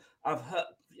Favre. I've heard.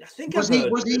 Was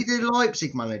he the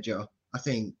Leipzig manager? I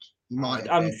think he might.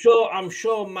 I'm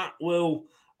sure Matt will.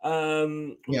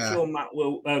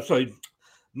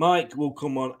 Mike will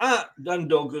come on at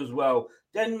Dundog as well.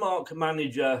 Denmark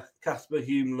manager Casper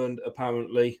Humeland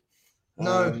apparently.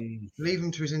 No, leave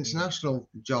him to his international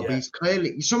job. Yeah. He's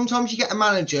clearly. Sometimes you get a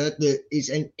manager that is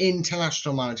an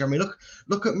international manager. I mean,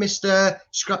 look at Mr.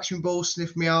 Scratch Me Ball,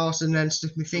 Sniff Me Arse, and then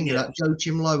Sniff Me Finger. That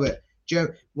Joachim Low Joe,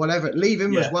 whatever. Leave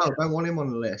him as well. Don't want him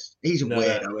on the list. He's a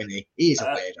weirdo, isn't he? He is a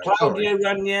weirdo. Claudio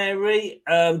Ranieri.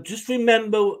 Just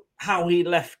remember how he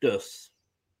left us.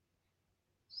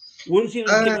 Once he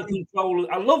was given control,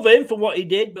 I love him for what he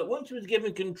did, but once he was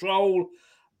given control,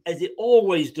 as it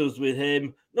always does with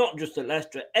him, not just at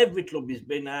Leicester, every club he's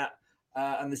been at,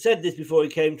 and they said this before he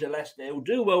came to Leicester, he'll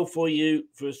do well for you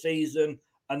for a season,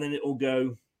 and then it will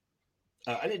go.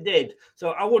 And it did. So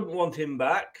I wouldn't want him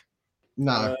back.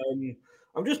 No.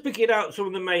 I'm just picking out some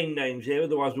of the main names here,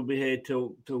 otherwise we'll be here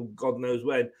till God knows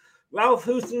when. Ralph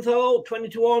Hussenthal,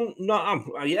 20-1. No,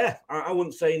 I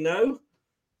wouldn't say no.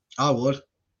 I would.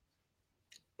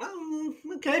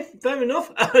 Okay, fair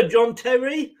enough. John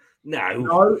Terry,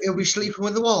 no, he'll be sleeping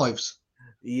with the wives.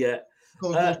 Yeah.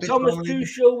 Thomas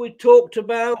Tuchel, we talked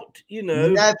about.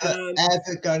 Never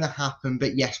ever going to happen.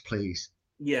 But yes, please.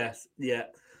 Yes, yeah.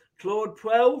 Claude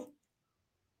Puel.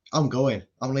 I'm going.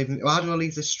 I'm leaving. How do I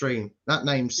leave the stream? That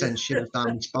name sends shivers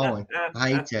down my spine. I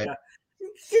hate it.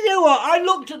 You know what? I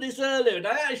looked at this earlier, and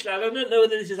I don't know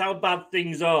whether this is how bad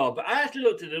things are, but I actually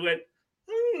looked at it and went,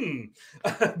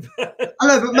 I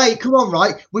know, but mate, come on,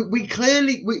 right? We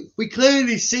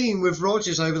clearly seen with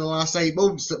Rodgers over the last 8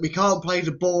 months that we can't play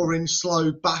the boring,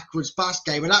 slow, backwards pass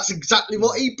game, and that's exactly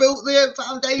what he built the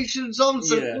foundations on.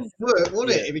 So it wouldn't work, would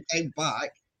it, if he came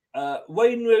back?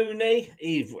 Wayne Rooney,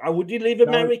 would he leave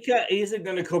America? He isn't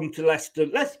going to come to Leicester.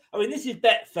 This is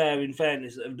Betfair, in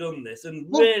fairness, that have done this. And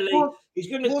he's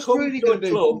going to come to a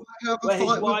club where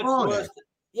his wife's worst.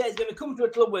 Yeah, he's going to come to a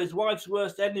club where his wife's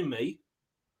worst enemy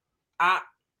at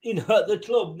the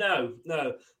club. No.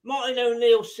 Martin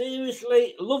O'Neill,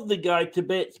 seriously, love the guy to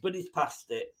bits, but he's past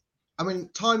it. I mean,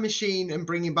 time machine and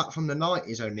bringing back from the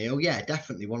 90s, O'Neill, yeah,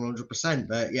 definitely 100%.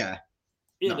 But yeah,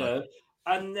 you know.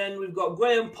 And then we've got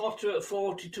Graham Potter at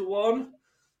 40-1.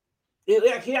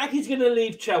 He's going to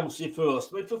leave Chelsea for us.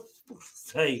 But for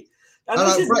fuck's sake. And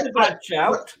this isn't a bad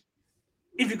shout.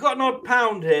 If you've got an odd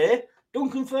pound here,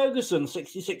 Duncan Ferguson,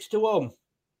 66-1.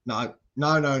 No.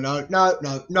 Never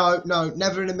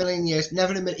in a million years.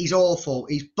 Never in a million. He's awful.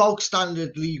 He's bog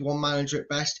standard League One manager at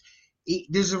best.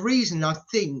 There's a reason, I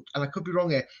think, and I could be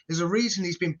wrong here, there's a reason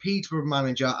he's been Peterborough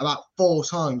manager about 4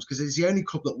 times because it's the only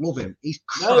club that love him. He's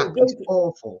crap. He's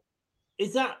awful.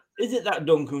 Is it that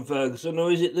Duncan Ferguson,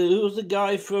 or is it who was the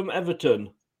guy from Everton?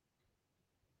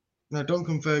 No,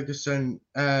 Duncan Ferguson.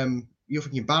 You're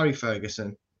thinking Barry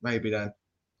Ferguson, maybe then.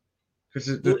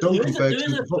 Because the Duncan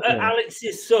Ferguson.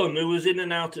 Alex's son who was in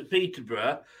and out at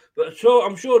Peterborough, but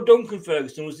I'm sure Duncan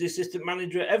Ferguson was the assistant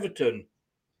manager at Everton.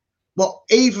 Well,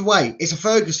 either way, it's a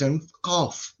Ferguson.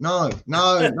 Off. No,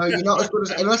 you're not as good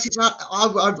as unless it's.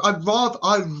 I'd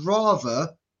rather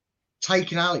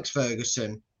take an Alex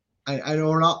Ferguson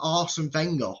or an Arsene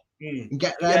Wenger and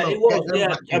get them.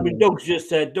 Doug's just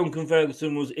said Duncan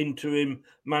Ferguson was interim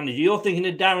manager. You're thinking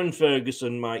of Darren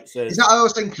Ferguson, Mike says. Is that what I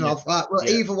was thinking of?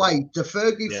 Either way, the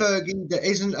Fergie that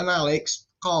isn't an Alex.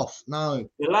 Off. No.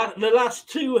 The last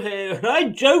 2 here, and I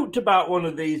joked about one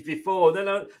of these before. Then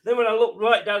when I looked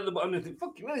right down at the bottom, I think,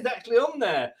 fucking hell, he's actually on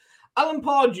there. Alan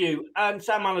Pardew and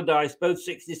Sam Allardyce, both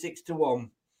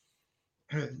 66-1.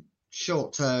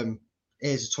 Short term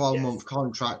is a 12-month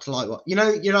contract. Like what? You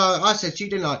know. I said to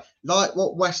you, didn't I? Like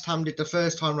what West Ham did the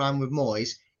first time round with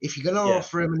Moyes. If you're going to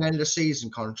offer him an end of season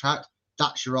contract,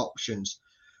 that's your options.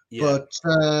 Yeah.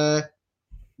 But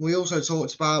we also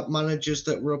talked about managers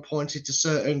that were appointed to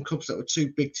certain clubs that were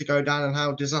too big to go down and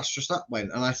how disastrous that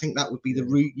went. And I think that would be the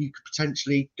route you could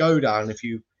potentially go down if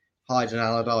you hired an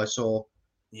Allardyce or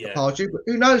a Pardew. But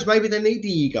who knows? Maybe they need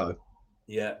the ego.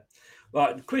 Yeah.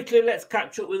 Right. Quickly, let's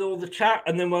catch up with all the chat,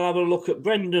 and then we'll have a look at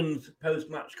Brendan's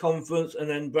post-match conference, and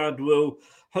then Brad will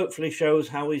hopefully show us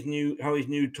how his new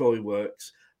toy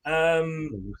works.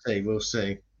 We'll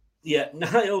see. Yeah,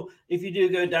 Niall, if you do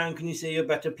go down, can you see your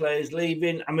better players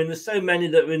leaving? I mean, there's so many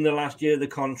that are in the last year of the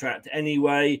contract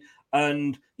anyway.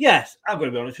 And yes, I've got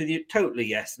to be honest with you, totally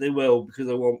yes, they will, because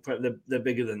they're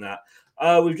bigger than that.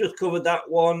 We've just covered that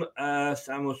one.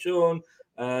 Samuel Sean,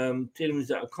 Tielemans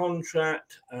out of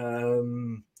contract.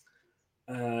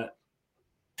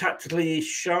 Tactically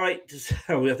shite.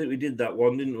 I think we did that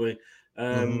one, didn't we?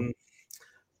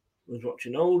 Was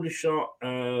watching Aldershot.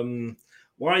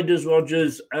 Why does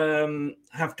Rodgers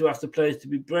have to ask the players to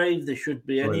be brave? They should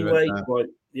be anyway.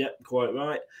 Quite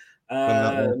right.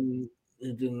 Doing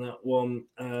that one.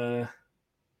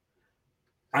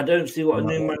 I don't see what a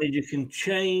new manager can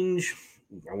change.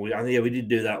 We did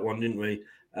do that one, didn't we?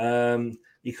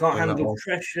 You can't handle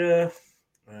pressure.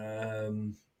 Are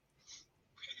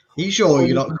you sure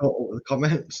you're not caught up with the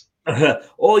comments?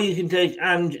 Or you can take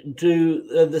and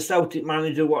to the Celtic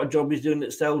manager, what a job he's doing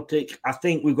at Celtic. I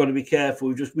think we've got to be careful.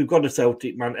 We've got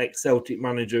a ex-Celtic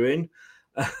manager in.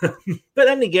 But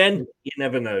then again, you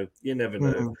never know.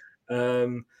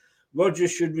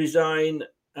 Rodgers should resign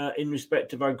in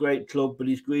respect of our great club, but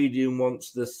he's greedy and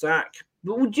wants the sack.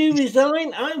 But would you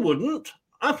resign? I wouldn't.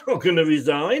 I'm not going to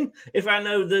resign if I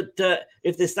know that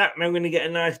if they sack me, I'm going to get a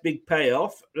nice big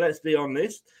payoff. Let's be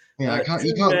honest. Yeah,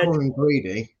 you can't call him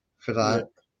greedy for that.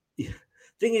 Yeah.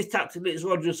 Thing is, tactically, it's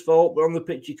Rodgers' fault, but on the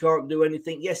pitch, he can't do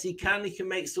anything. Yes, he can. He can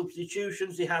make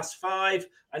substitutions. He has 5,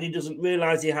 and he doesn't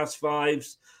realise he has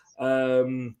 5s.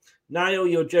 Niall,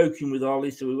 you're joking with Ollie,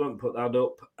 so we won't put that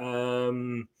up.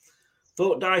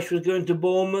 Thought Dyche was going to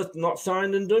Bournemouth. Not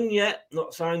signed and done yet.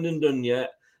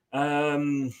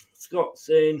 Scott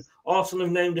saying, Arsenal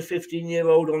have named a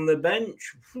 15-year-old on the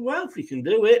bench. Well, if we can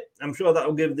do it, I'm sure that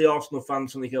will give the Arsenal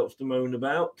fans something else to moan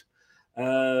about.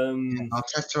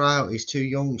 Arteta out. He's too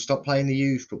young. Stop playing the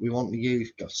youth, but we want the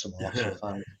youth. Got some Arsenal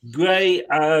fans. Gray,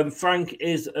 Frank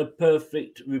is a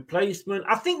perfect replacement.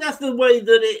 I think that's the way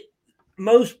that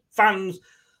most fans,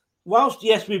 whilst,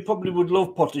 yes, we probably would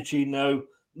love Pochettino,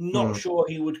 not sure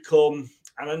he would come.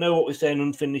 And I know what we're saying,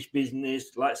 unfinished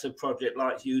business, likes a project,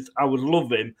 likes youth. I would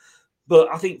love him. But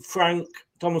I think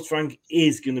Thomas Frank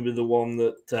is going to be the one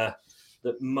that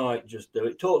might just do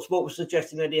it. TalkSport was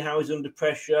suggesting Eddie Howe is under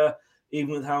pressure.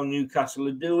 even with how Newcastle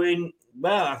are doing.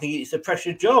 Well, I think it's a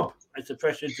pressure job. It's a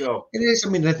pressure job. It is. I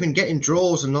mean, they've been getting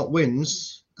draws and not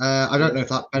wins. I don't know if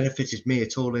that benefited me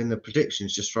at all in the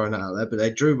predictions, just throwing that out there, but they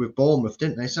drew with Bournemouth,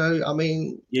 didn't they? So, I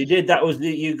mean... You did. That was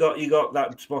you got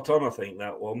that spot on, I think,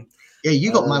 that one. Yeah,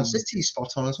 you got Man City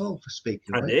spot on as well, for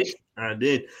speaking of which. I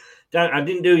did. I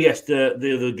didn't do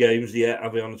the other games yet, I'll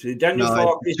be honest with you. Daniel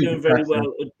Farke is doing very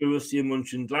well at Borussia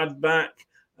Mönchengladbach.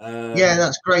 Yeah,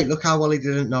 that's great. Look how well he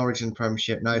did at Norwich in the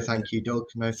Premiership. No, thank you, Doug.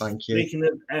 No, thank you. Speaking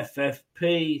of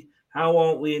FFP, how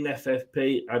aren't we in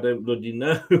FFP? I don't bloody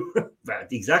know.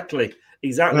 Exactly.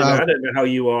 Well, I don't know how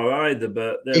you are either,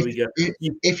 but there we go.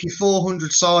 If your 400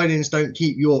 signings don't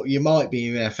keep you up, you might be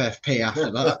in FFP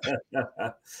after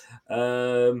that.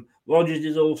 Rodgers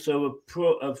is also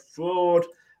a fraud.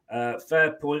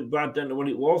 Fair point, Brad. Don't know what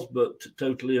it was, but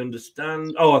totally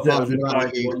understand. Oh, I think I was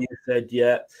replying to what you said.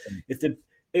 Yeah,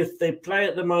 if they play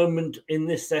at the moment in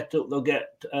this setup, they'll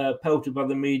get pelted by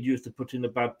the media if they put in a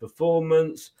bad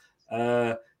performance.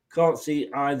 Can't see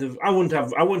either. I wouldn't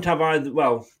have either.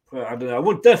 Well, I don't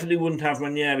know. Definitely wouldn't have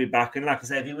Ranieri back. And like I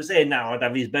said, if he was here now, I'd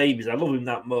have his babies. I love him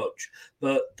that much.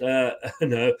 But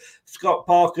no. Scott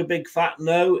Parker, big fat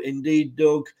no. Indeed,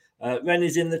 Doug.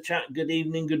 Rennie's in the chat. Good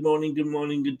evening, good morning,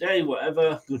 good day,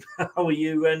 whatever. Good. How are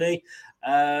you, Rennie?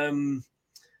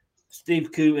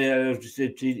 Steve Cooper,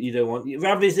 you don't want...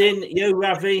 Ravi's in. Yo,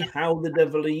 Ravi, how the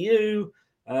devil are you?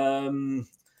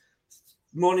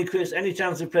 Morning, Chris. Any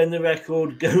chance of playing the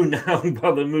record Go Now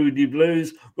by the Moody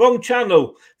Blues? Wrong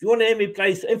channel. If you want to hear me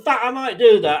play... In fact, I might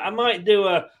do that. I might do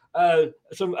a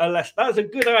less. That's a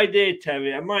good idea,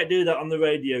 Terry. I might do that on the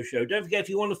radio show. Don't forget, if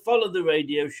you want to follow the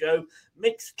radio show,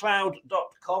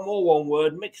 mixcloud.com, all one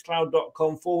word,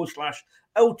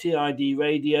 mixcloud.com/LTID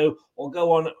radio, or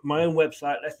go on my own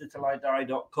website,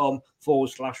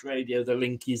 leicestertillidie.com/radio. The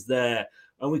link is there.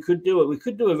 And we could do it. We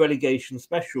could do a relegation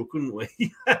special, couldn't we?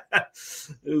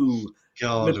 Ooh.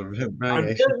 God, I don't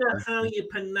know how you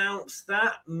pronounce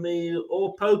that. Me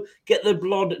or Po. Get the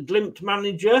Blood Glimt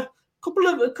manager. A couple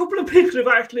of people have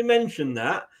actually mentioned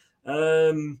that.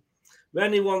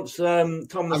 Rennie wants Thomas.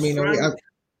 I mean,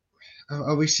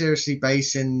 are we seriously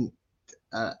basing,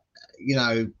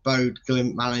 Bode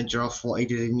Glimt manager off what he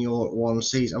did in your one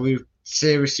season? Are we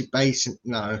seriously basing?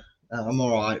 No, I'm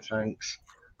all right, thanks.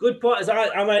 Good point. As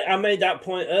I made that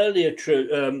point earlier.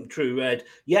 True, Red.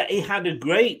 Yeah, he had a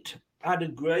great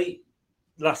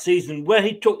last season where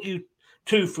he took you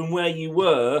to from where you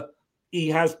were. He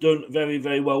has done very,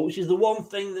 very well, which is the one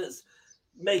thing that's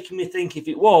making me think if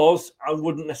it was, I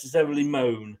wouldn't necessarily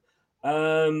moan.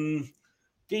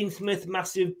 Dean Smith,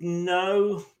 massive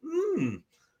no.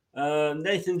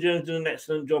 Nathan Jones did an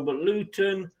excellent job at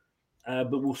Luton,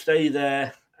 but we'll stay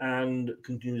there and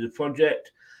continue the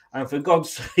project. And for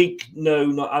God's sake, no,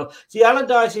 not Al. See,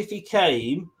 Allardyce, if he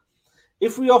came,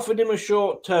 if we offered him a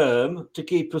short term to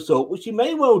keep us up, which he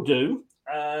may well do,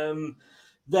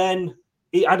 then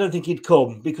I don't think he'd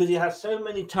come, because he has so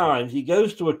many times he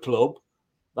goes to a club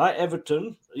like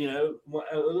Everton, other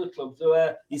clubs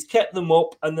where he's kept them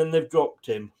up and then they've dropped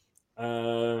him.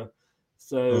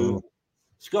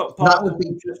 Scott Parker,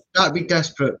 that'd be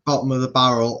desperate, bottom of the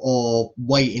barrel, or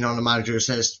waiting on a manager who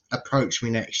says, "Approach me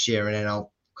next year, and then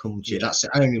I'll come to you." That's the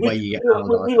only way you get.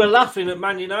 We were laughing at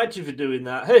Man United for doing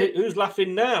that. Hey, who's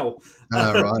laughing now?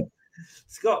 Right.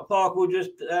 Scott Parker will just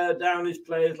down his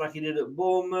players like he did at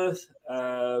Bournemouth.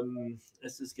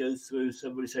 Let's just go through.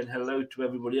 Somebody saying hello to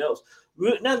everybody else.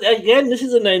 Now, again, this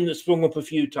is a name that sprung up a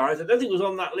few times. I don't think it was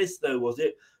on that list, though, was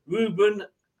it? Ruben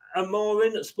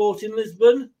Amorim at Sporting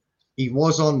Lisbon? He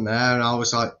was on there, and I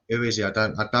was like, who is he? I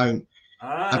don't.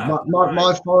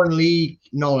 My foreign league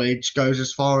knowledge goes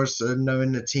as far as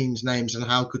knowing the teams' names and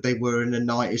how good they were in the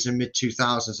 90s and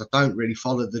mid-2000s. I don't really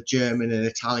follow the German and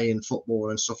Italian football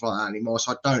and stuff like that anymore,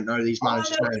 so I don't know these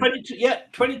managers' names.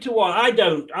 20-1. I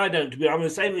don't. To be, I'm the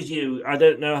same as you. I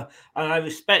don't know, and I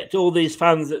respect all these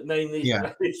fans that name these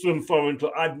players from foreign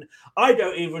clubs. I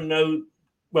don't even know.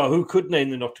 Well, who could name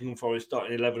the Nottingham Forest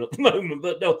starting 11 at the moment?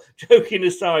 But no, joking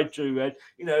aside, True Red.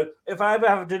 If I ever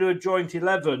have to do a joint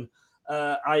 11.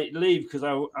 I leave because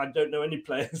I don't know any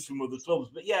players from other clubs.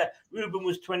 But yeah, Ruben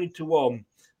was 20-1.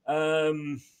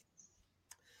 Claude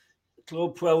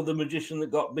Puel, the magician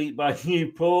that got beat by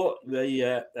Newport.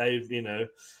 Hey,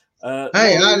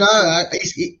 I know.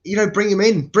 Bring him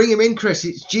in, Chris.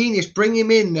 It's genius. Bring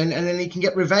him in, and then he can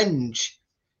get revenge.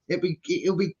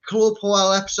 It'll be Claude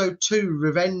Puel episode 2,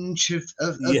 Revenge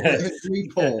of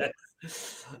Newport.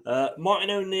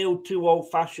 Martin O'Neill, too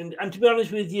old-fashioned. And to be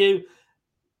honest with you,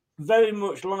 very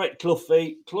much like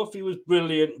Cloughie. Cloughie was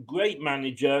brilliant, great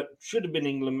manager, should have been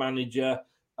England manager.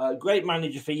 Great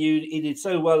manager for you. He did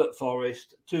so well at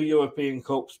Forest, 2 European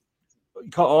Cups. You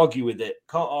can't argue with it.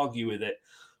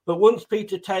 But once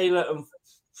Peter Taylor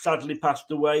sadly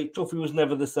passed away, Tuffy was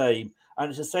never the same. And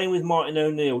it's the same with Martin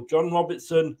O'Neill. John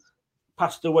Robertson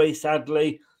passed away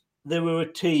sadly. They were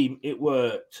a team. It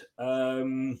worked.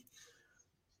 Let's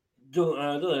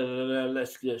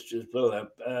just blow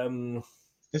up.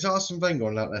 Is Arsene Wenger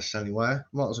on that list anywhere?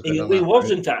 He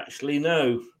wasn't actually,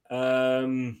 no.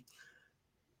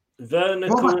 Werner.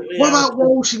 What about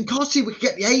Walsh and Cotty? We could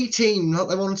get the A team like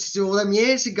they wanted to do all them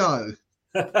years ago.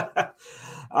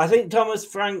 I think Thomas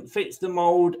Frank fits the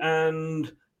mould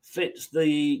and fits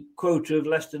the quota of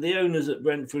Leicester. The owners at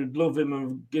Brentford love him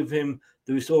and give him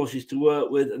the resources to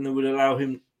work with, and they would allow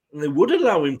him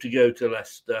to go to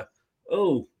Leicester.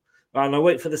 Oh, and I'll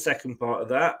wait for the second part of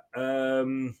that.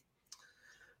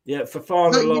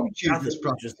 Fofana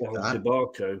just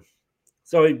Barco.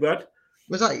 Sorry, Brad.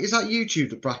 Is that YouTube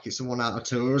that brackets the 1 out of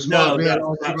 2, or is no,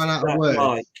 Mike run out of words?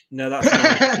 Mike. No, that's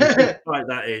Mike. Write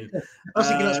that in. I was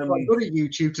thinking that's quite good at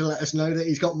YouTube to let us know that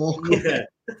he's got more coming. Yeah.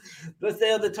 But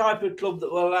they're the type of club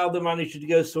that will allow the manager to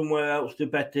go somewhere else to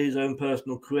better his own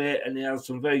personal career, and he has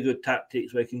some very good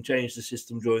tactics where he can change the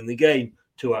system during the game.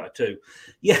 2 out of 2.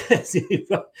 Yes.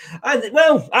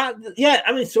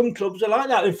 Some clubs are like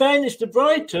that. In fairness to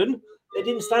Brighton, they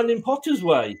didn't stand in Potter's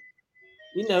way.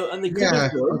 And they could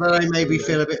have done. Although they maybe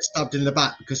feel a bit stabbed in the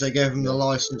back because they gave him the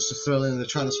license to thrill in the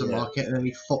transfer market, and then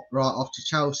he fucked right off to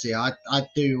Chelsea. I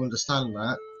do understand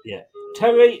that. Yeah.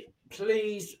 Terry,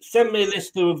 please send me a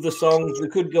list of the songs. We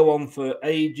could go on for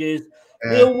ages.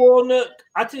 Yeah. Neil Warnock,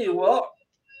 I tell you what,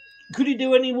 could he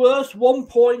do any worse? 1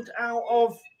 point out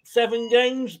of 7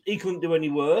 games. He couldn't do any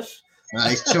worse. No,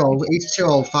 he's too old. He's too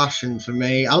old-fashioned for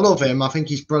me. I love him. I think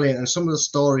he's brilliant, and some of the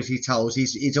stories he tells,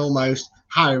 he's almost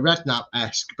Harry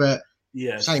Redknapp-esque, but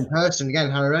same person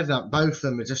again. Harry Redknapp. Both of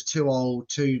them are just too old,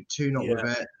 too not with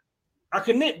it. I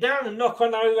can nip down and knock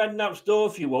on Harry Redknapp's door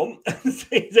if you want.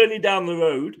 He's only down the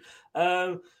road.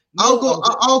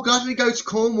 I'll gladly go to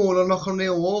Cornwall and knock on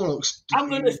Neil Warnock's. I'm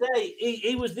going to say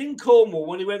he was in Cornwall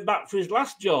when he went back for his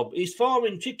last job. He's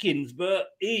farming chickens, but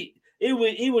he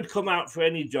would come out for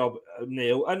any job,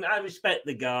 Neil, and I respect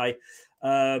the guy.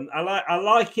 I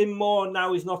like him more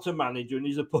now. He's not a manager and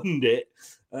he's a pundit.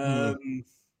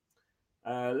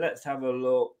 Let's have a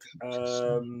look.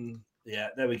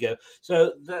 There we go.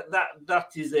 So that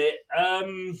is it.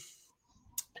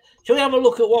 Shall we have a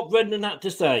look at what Brendan had to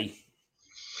say?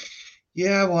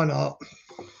 Yeah, why not?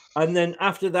 And then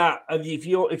after that, if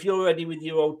you're ready with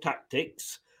your old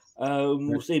tactics.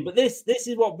 We'll see. But this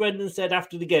is what Brendan said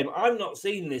after the game. I've not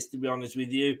seen this, to be honest with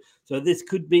you. So this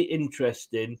could be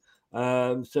interesting.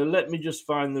 So let me just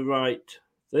find the right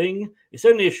thing. It's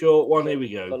only a short one. Here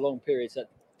we go. For long periods, that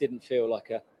didn't feel like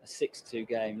a 6-2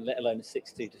 game, let alone a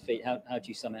 6-2 defeat. How do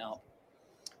you sum it up?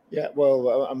 Yeah,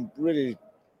 well, I'm really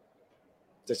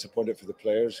disappointed for the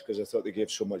players because I thought they gave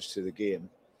so much to the game.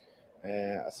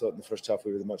 I thought in the first half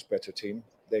we were the much better team.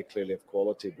 They clearly have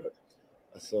quality, but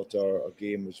I thought our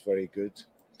game was very good.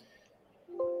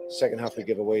 Second half, we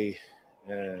gave away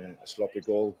a sloppy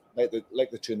goal, like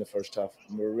the 2 in the first half.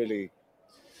 And we're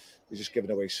just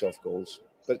giving away soft goals.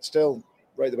 But still,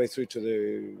 right the way through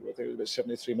to I think it was about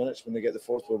 73 minutes when they get the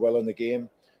fourth, we're well in the game.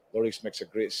 Lloris makes a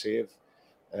great save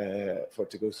for it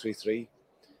to go 3-3.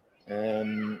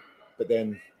 But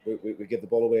then we give the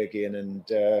ball away again, and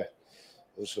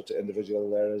those sort of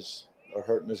individual errors are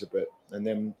hurting us a bit, and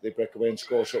then they break away and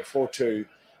score. So 4-2 is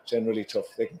then really tough.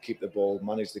 They can keep the ball,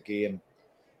 manage the game.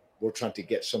 We're trying to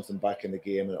get something back in the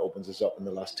game, and it opens us up in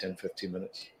the last 10-15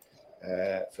 minutes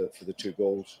for the 2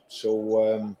 goals.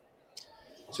 So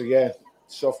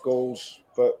soft goals.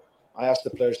 But I asked the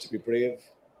players to be brave.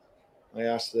 I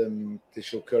asked them to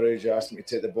show courage. I asked them to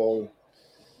take the ball.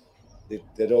 They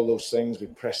did all those things. We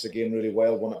pressed the game really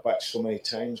well, won it back so many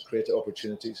times, created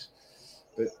opportunities,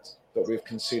 but we've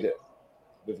conceded.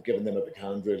 We've given them a big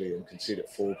hand, really, and conceded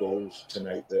 4 goals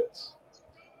tonight that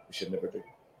we should never do.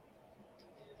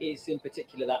 Is in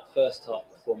particular that first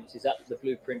half performance, is that the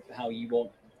blueprint for how you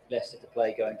want Leicester to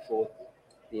play going forward?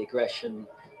 The aggression,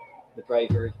 the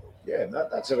bravery? Yeah,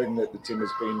 that's everything that the team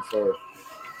has been for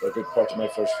a good part of my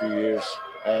first few years.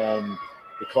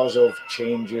 Because of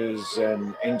changes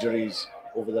and injuries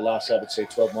over the last, I would say,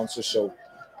 12 months or so,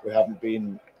 we haven't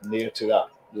been near to that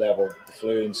level, the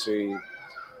fluency,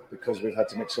 because we've had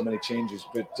to make so many changes.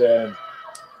 But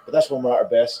that's when we're at our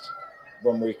best,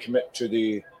 when we commit to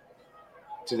the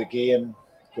game,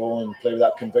 go and play with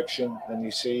that conviction, and you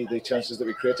see the chances that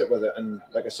we created with it. And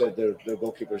like I said, their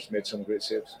goalkeepers made some great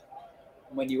saves.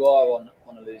 When you are on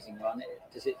a losing run,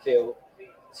 does it feel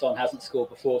Son hasn't scored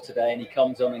before today and he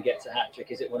comes on and gets a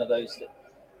hat-trick? Is it one of those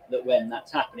that when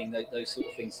that's happening, those sort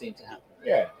of things seem to happen?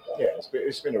 Yeah.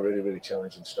 It's been a really, really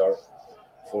challenging start.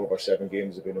 4 of our 7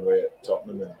 games have been away at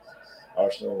Tottenham and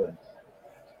Arsenal and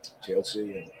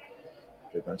Chelsea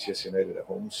and Manchester United at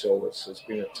home. So it's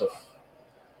been a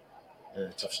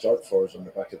tough start for us on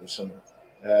the back of the summer.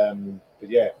 But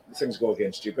yeah, things go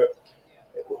against you. But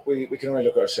we can only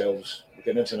look at ourselves. We've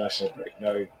got an international break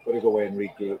now. Got to go away and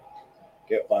regroup,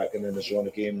 get back, and then there's a run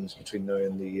of games between now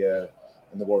and the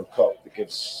World Cup that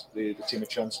gives the team a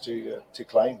chance to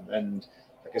climb. And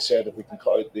like I said, if we can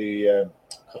cut out the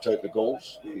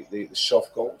goals, the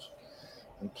soft goals,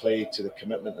 and play to the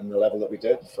commitment and the level that we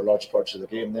did for large parts of the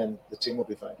game, then the team will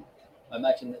be fine. I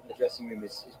imagine that the dressing room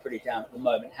is pretty down at the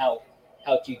moment. How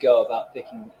do you go about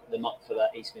picking them up for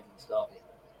that East Midlands derby?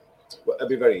 Well, it'd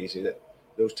be very easy. That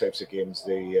those types of games,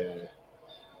 you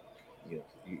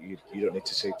don't need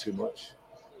to say too much,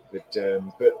 but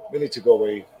we need to go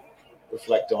away,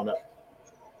 reflect on it,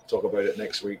 talk about it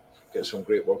next week, get some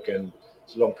great work in.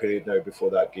 It's a long period now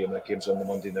before that game. That game's on the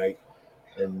Monday night,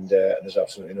 and there's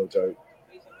absolutely no doubt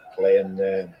playing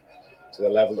to the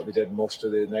level that we did most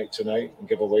of the night tonight and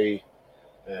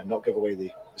not give away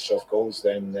the soft goals,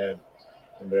 then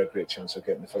we're a great chance of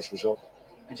getting the first result.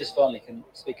 And just finally, can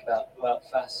speak about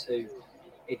Fass, who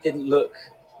it didn't look,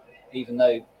 even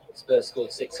though Spurs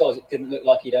scored 6 goals, it didn't look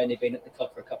like he'd only been at the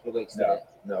club for a couple of weeks. No,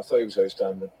 I thought he was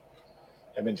outstanding.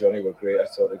 Him and Johnny were great. I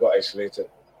thought they got isolated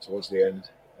towards the end,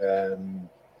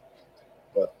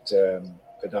 but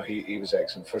no, he was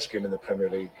excellent. First game in the Premier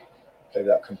League, played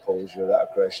that composure, that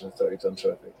aggression. I thought he'd done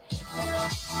terrific.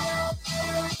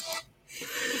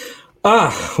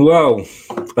 Well,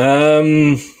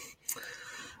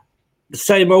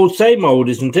 same old,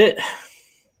 isn't it?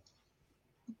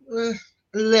 A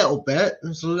little bit.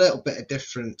 There's a little bit of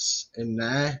difference in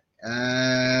there.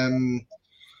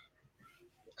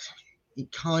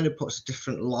 It kind of puts a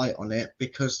different light on it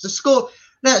because the score,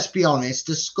 let's be honest,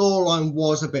 the scoreline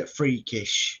was a bit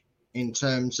freakish in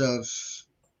terms of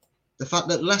the fact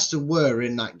that Leicester were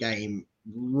in that game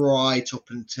right up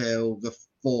until the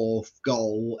 4th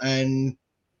goal. And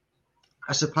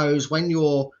I suppose when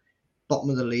you're bottom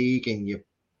of the league and your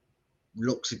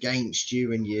looks against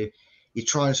you and you're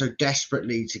trying so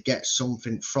desperately to get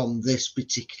something from this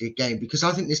particular game, because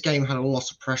I think this game had a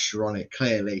lot of pressure on it,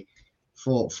 clearly,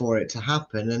 for it to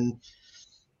happen. And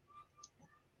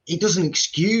it doesn't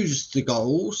excuse the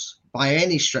goals by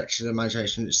any stretch of the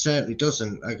imagination. It certainly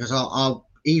doesn't, because I'll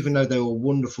even though they were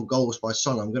wonderful goals by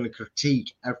Son, I'm going to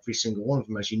critique every single one of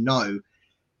them, as you know.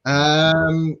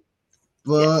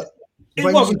 But it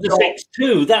wasn't the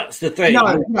 6-2. That's the thing.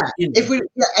 No, yeah.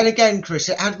 And again, Chris,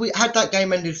 had that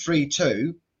game ended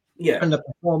 3-2, and the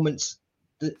performance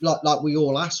like we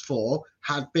all asked for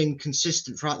had been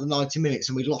consistent throughout the 90 minutes,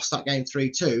 and we lost that game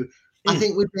 3-2, I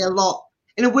think we'd be a lot.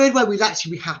 In a weird way, we'd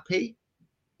actually be happy.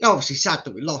 Obviously, sad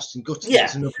that we lost and gutted,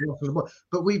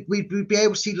 but we'd be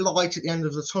able to see light at the end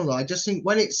of the tunnel. I just think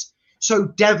when it's so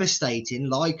devastating,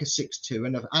 like a 6-2,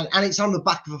 and it's on the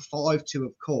back of a 5-2,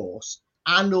 of course,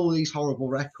 and all these horrible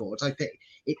records, I think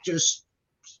it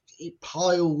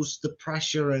piles the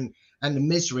pressure and the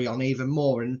misery on even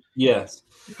more. And yes,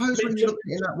 I suppose when you look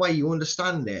at it in that way, you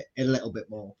understand it a little bit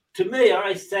more. To me,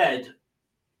 I said,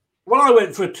 well, I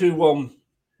went for a 2-1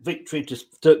 victory to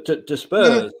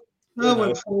Spurs. Yeah. I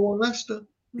went for Leicester.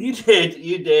 You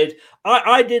did.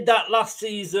 I did that last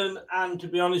season, and to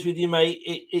be honest with you, mate,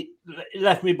 it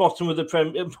left me bottom of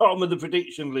the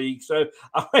prediction league. So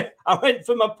I went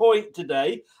for my point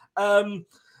today, and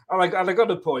I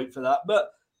got a point for that.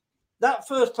 But that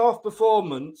first half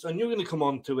performance, and you're going to come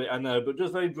on to it, I know, but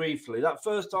just very briefly, that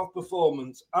first half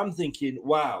performance, I'm thinking,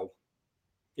 wow,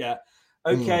 yeah,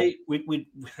 okay, we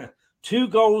 2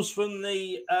 goals from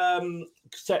the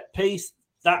set piece.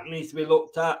 That needs to be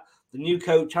looked at. The new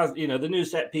coach has, the new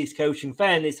set piece coach, in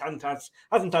fairness,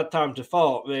 hasn't had time to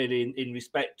fart really in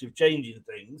respect of changing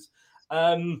things.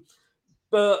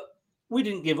 But we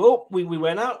didn't give up. We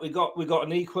went out. We got an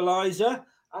equaliser.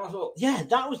 And I thought,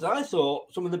 that was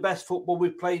some of the best football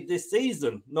we've played this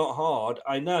season. Not hard,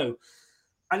 I know.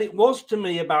 And it was to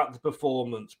me about the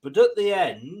performance. But at the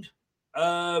end,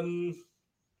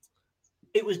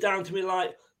 it was down to me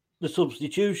like the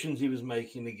substitutions he was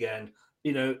making again.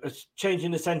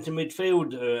 Changing the centre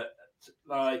midfielder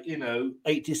at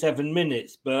 87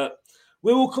 minutes. But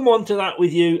we will come on to that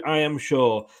with you, I am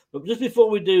sure. But just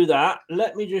before we do that,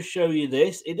 let me just show you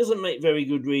this. It doesn't make very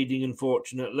good reading,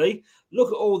 unfortunately. Look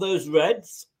at all those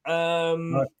reds. I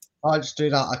just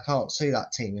do that. I can't see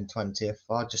that team in 20th.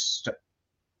 I just...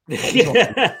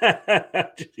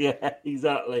 Yeah,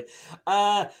 exactly.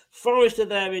 Forest are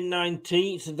there in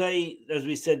 19th. They, as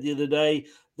we said the other day,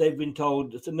 they've been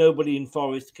told that nobody in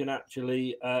Forest can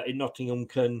actually, in Nottingham,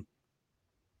 can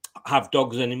have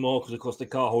dogs anymore because, of course, they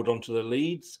can't hold on to the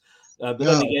leads. But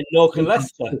then again, nor can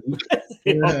Leicester.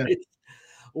 Yeah.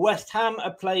 West Ham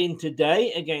are playing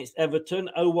today against Everton.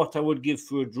 Oh, what I would give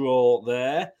for a draw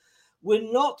there.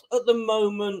 We're not at the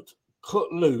moment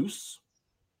cut loose.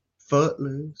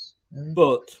 Footloose.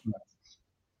 But,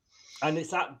 and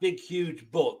it's that big, huge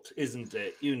but, isn't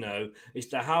it? You know, it's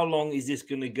the how long is this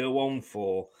going to go on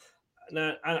for?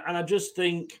 And I just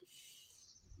think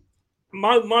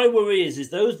my worry is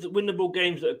those winnable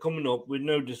games that are coming up, with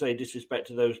no disrespect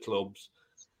to those clubs,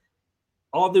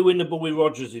 are they winnable with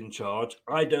Rodgers in charge?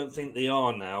 I don't think they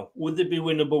are now. Would they be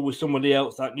winnable with somebody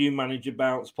else, that new manager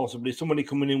bounce, possibly? Somebody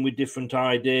coming in with different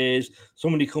ideas.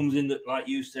 Somebody comes in that, like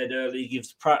you said earlier,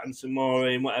 gives Pratt and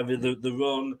Samori and whatever the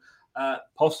run.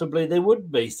 Possibly they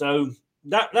would be. So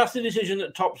that's the decision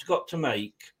that Top's got to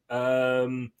make.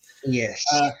 Yes.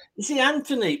 You see,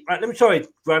 Anthony, right,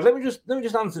 Brad, let me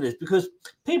just answer this, because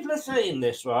people are saying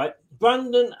this, right?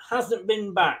 Brandon hasn't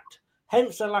been backed,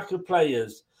 hence a lack of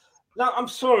players. Now, I'm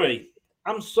sorry,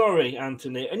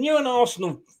 Anthony, and you're an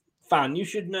Arsenal fan. You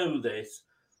should know this.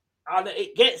 And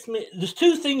it gets me. There's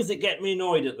two things that get me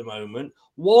annoyed at the moment.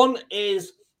 One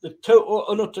is the total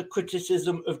and utter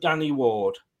criticism of Danny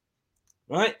Ward.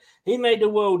 Right? He made a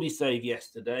worldie save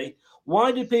yesterday.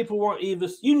 Why do people want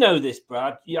Everson? You know this,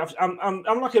 Brad. I'm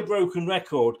like a broken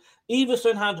record.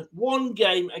 Everson had one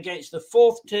game against the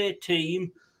fourth-tier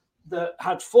team that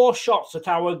had 4 shots at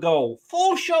our goal.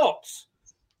 4 shots.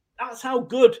 That's how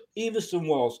good Everson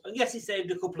was. And yes, he saved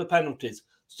a couple of penalties.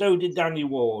 So did Danny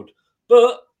Ward.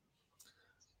 But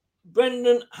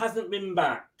Brendan hasn't been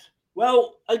backed.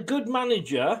 Well, a good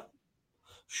manager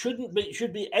should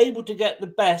be able to get the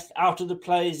best out of the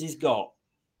players he's got.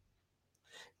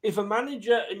 If a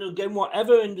manager, again,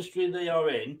 whatever industry they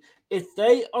are in, if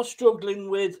they are struggling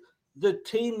with the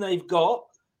team they've got,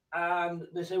 and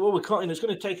they say, well, we can't, it's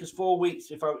going to take us 4 weeks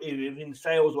if in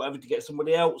sales or whatever to get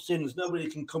somebody else in. There's nobody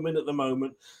can come in at the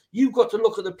moment. You've got to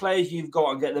look at the players you've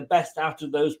got and get the best out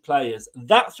of those players.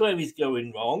 That's where he's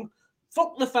going wrong.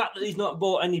 Fuck the fact that he's not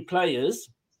bought any players.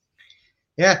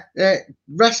 Yeah,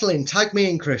 wrestling. Tag me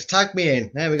in, Chris. Tag me in.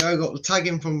 There we go. Got the tag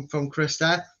in from Chris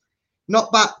there.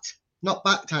 Not backed,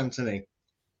 Anthony.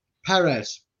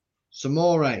 Perez,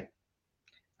 Samori.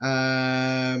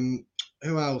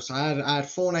 Who else? I had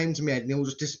 4 names in my head and they all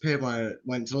just disappeared when I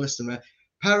went to list them there.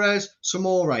 Perez,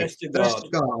 Samori,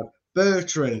 Vestergaard,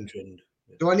 Bertrand.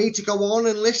 Do I need to go on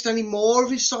and list any more of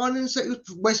his signings?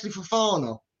 Wesley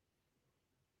Fofana.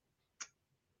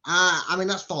 I mean,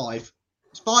 that's 5.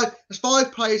 There's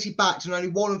 5 players he backed and only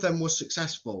one of them was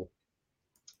successful.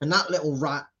 And that little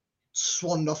rat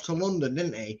swanned off to London,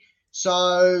 didn't he?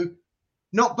 So,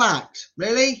 not backed.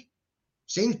 Really?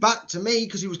 Seems back to me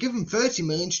because he was given 30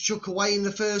 million to chuck away in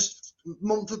the first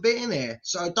month of being here.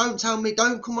 So don't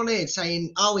come on here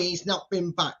saying, oh, he's not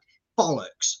been backed.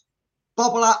 Bollocks.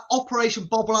 Operation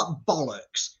Bobble Up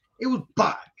bollocks. It was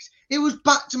backed. It was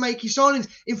back to make his signings.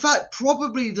 In fact,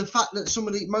 probably the fact that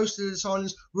most of the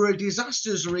signings were a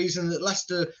disaster is the reason that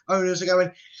Leicester owners are going,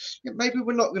 yeah, maybe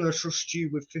we're not going to trust you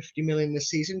with 50 million this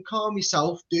season. Calm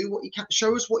yourself. Do what you can.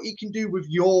 Show us what you can do with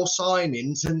your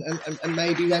signings, and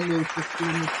maybe then we'll 50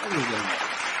 million.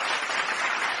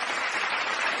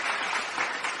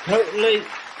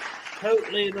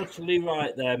 Totally and utterly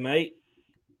right there, mate.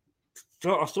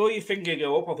 So I saw your finger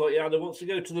go up. I thought, yeah, he wants to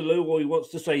go to the loo or he wants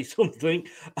to say something.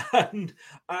 And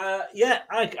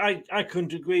I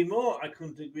couldn't agree more.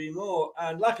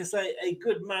 And like I say, a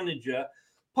good manager.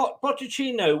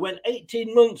 Pochettino went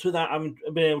 18 months without having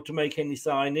been able to make any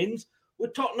signings.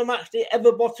 Would Tottenham actually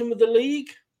ever bottom of the league?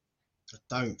 I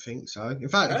don't think so. In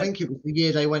fact, I think it was the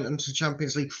year they went into the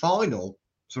Champions League final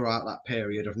throughout that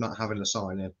period of not having a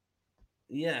signing.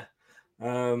 Yeah.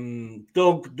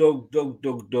 Doug.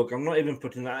 I'm not even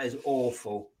putting that. Is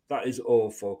awful. That is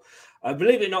awful.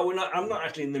 Believe it or not, I'm not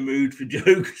actually in the mood for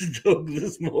jokes, Doug,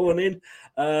 this morning.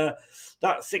 That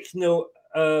 6-0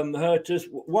 hurt us.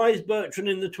 Why is Bertrand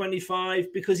in the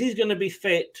 25? Because he's going to be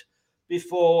fit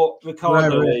before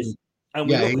Ricardo is. And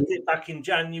we look at it back in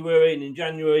January, and in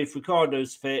January, if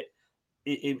Ricardo's fit,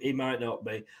 he might not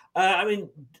be. I mean,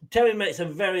 Terry makes a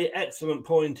very excellent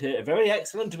point here. A very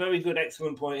good,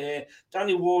 excellent point here.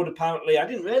 Danny Ward, apparently, I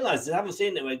didn't realise, I haven't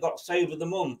seen it, where he got save of the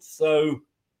month. So,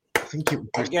 I think it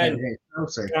was again,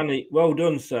 Danny, well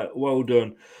done, sir. Well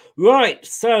done. Right,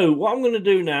 so what I'm going to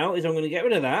do now is I'm going to get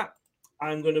rid of that.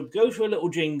 I'm going to go for a little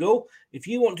jingle. If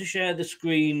you want to share the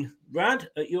screen, Brad,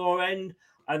 at your end,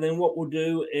 And then what we'll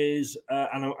do is,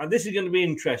 and this is going to be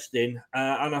interesting,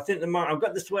 and I think I've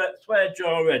got the swear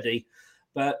jar ready,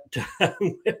 but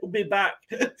we'll be back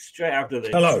straight after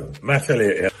this. Hello, Matt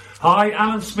Elliott here. Hi,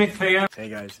 Alan Smith here. Hey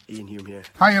guys, Ian Hume here.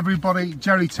 Hi everybody,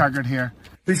 Jerry Taggart here.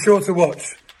 Be sure to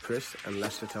watch Chris and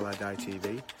Leicester Till I Die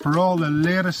TV for all the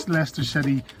latest Leicester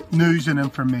City news and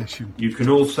information. You can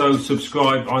also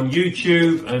subscribe on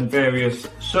YouTube and various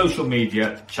social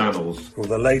media channels for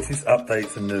the latest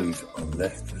updates and news on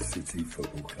Leicester City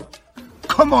Football Club.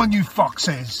 Come on, you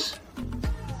foxes!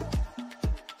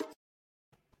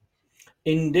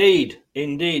 Indeed.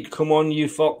 Come on, you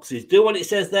foxes. Do what it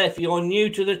says there. If you're new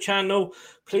to the channel,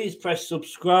 please press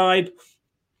subscribe.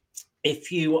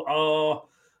 If you are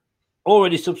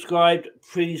already subscribed,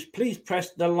 please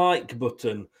press the like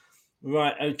button.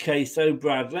 Right, okay, so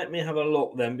Brad, let me have a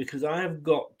look then, because I have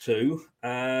got to.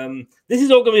 This is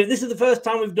the first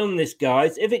time we've done this,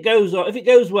 guys. If it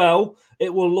goes well,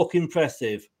 it will look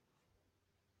impressive.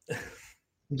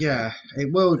 Yeah,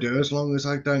 it will do, as long as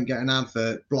I don't get an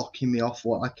advert blocking me off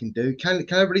what I can do. Can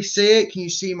everybody see it? Can you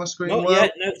see my screen? Not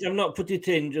yet. No, I've not put it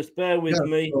in. Just bear with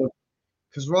me.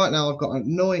 Because right now I've got an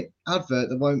annoying advert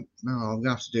that won't. No, I'm gonna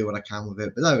have to do what I can with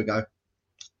it. But there we go.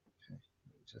 Okay,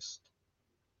 just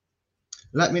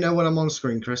let me know when I'm on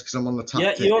screen, Chris, because I'm on the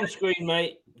tactic. Yeah, you're on screen,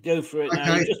 mate. Go for it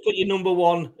now. Just put your number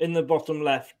 1 in the bottom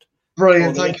left.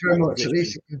 Brilliant. Thank you very much. At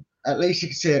least you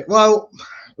can see it. Well,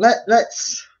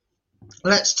 let's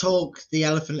talk the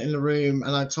elephant in the room,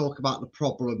 and I talk about the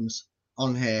problems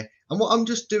on here. And what I'm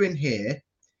just doing here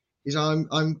is I'm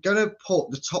going to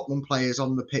put the Tottenham players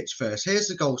on the pitch first. Here's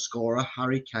the goal scorer,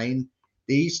 Harry Kane.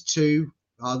 These two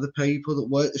are the people that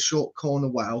work the short corner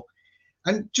well.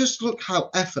 And just look how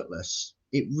effortless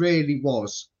it really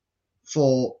was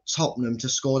for Tottenham to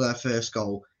score their first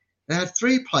goal. They had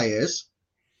 3 players,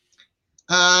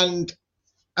 and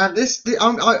I'm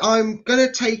going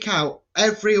to take out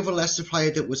every other Leicester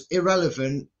player that was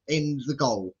irrelevant in the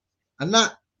goal, and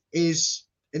that is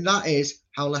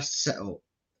how Leicester set up.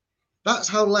 That's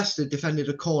how Leicester defended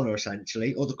a corner,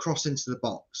 essentially, or the cross into the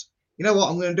box. You know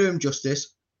what? I'm going to do him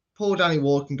justice. Poor Danny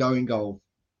Ward can go in goal.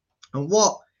 And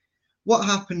what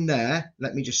happened there?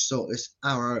 Let me just sort this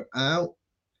arrow out.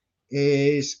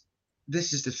 This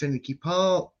is the finicky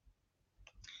part.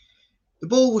 The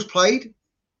ball was played.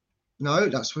 No,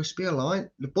 that's supposed to be a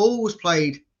line. The ball was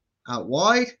played out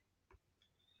wide,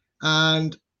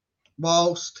 and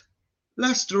whilst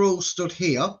Leicester all stood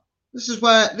here, this is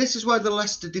where the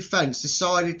Leicester defence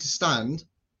decided to stand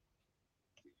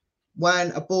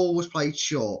when a ball was played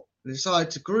short. They decided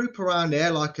to group around here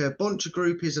like a bunch of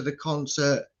groupies at a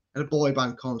concert, at a boy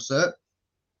band concert,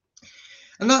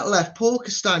 and that left Paul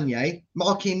Castagne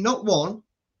marking not 1,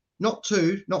 not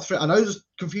 2, not 3. I know there's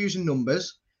confusing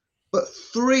numbers, but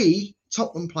 3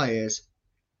 Tottenham players.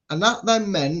 And that then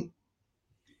meant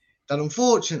that,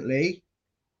 unfortunately,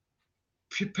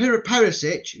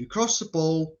 Perisic, who crossed the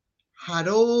ball, had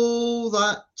all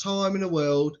that time in the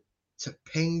world to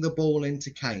ping the ball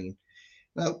into Kane.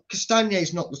 Now, Castagne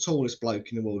is not the tallest bloke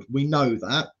in the world. We know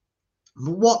that.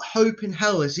 But what hope in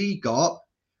hell has he got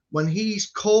when he's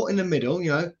caught in the middle,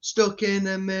 stuck in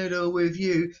the middle with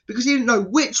you, because he didn't know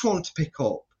which one to pick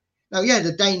up. Now, yeah,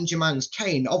 the danger man's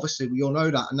Kane. Obviously, we all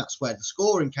know that, and that's where the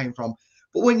scoring came from.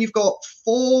 But when you've got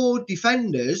 4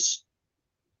 defenders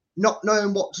not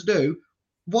knowing what to do,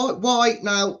 why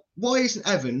isn't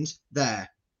Evans there?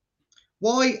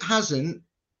 Why hasn't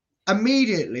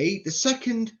immediately the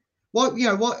second?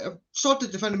 Sod the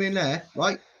defender being there,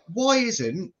 right? Why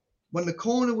isn't, when the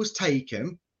corner was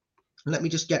taken? And let me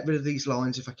just get rid of these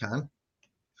lines if I can.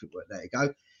 There you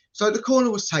go. So the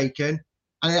corner was taken,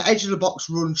 and the edge of the box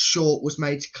run short was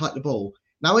made to collect the ball.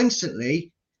 Now,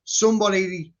 instantly,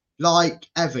 somebody like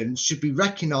Evans should be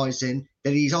recognising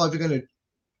that he's either going to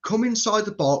come inside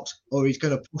the box or he's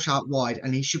going to push out wide,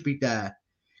 and he should be there.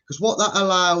 Because what that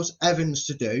allows Evans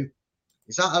to do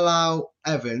is and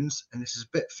this is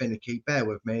a bit finicky, bear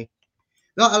with me,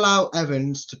 that allow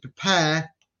Evans to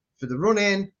prepare for the run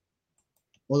in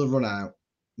or the run out.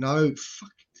 No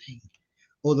fucking thing.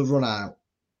 Or the run out.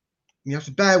 You have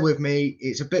to bear with me.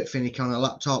 It's a bit finicky on a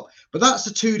laptop, but that's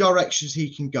the 2 directions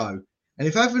he can go. And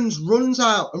if Evans runs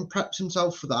out and preps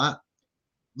himself for that,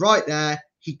 right there,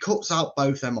 he cuts out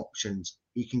both them options.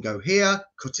 He can go here,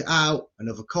 cut it out,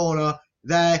 another corner.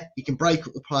 There, he can break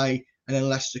up the play, and then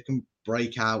Leicester can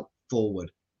break out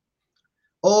forward.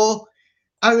 Or,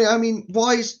 I mean,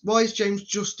 why is James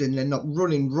Justin then not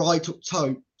running right up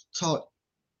top?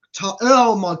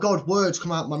 Oh my God, words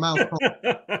come out of my mouth.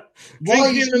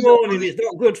 Drinking in the morning, it's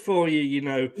not good for you,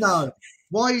 No.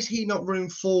 Why is he not running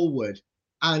forward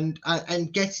and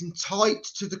getting tight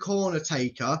to the corner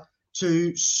taker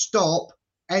to stop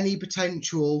any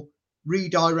potential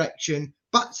redirection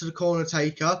back to the corner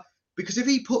taker. Because if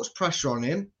he puts pressure on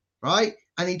him, right,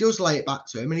 and he does lay it back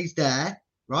to him and he's there,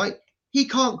 right, he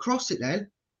can't cross it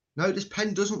then. No, this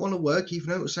pen doesn't want to work, even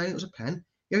though it was saying it was a pen.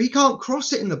 You know, he can't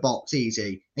cross it in the box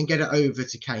easy and get it over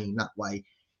to Kane that way.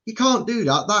 He can't do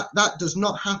that. That does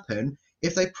not happen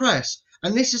if they press.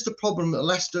 And this is the problem that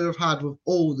Leicester have had with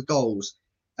all the goals.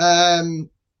 And,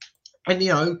 you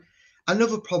know,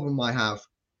 another problem I have,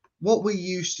 what we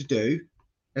used to do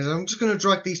is, I'm just going to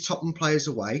drag these Tottenham players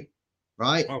away,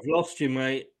 right? I've lost you,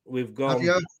 mate. We've gone. Have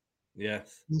you?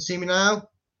 Yes. Can you see me now?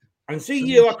 I can see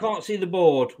you. I can't see the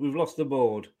board. We've lost the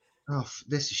board. Oh,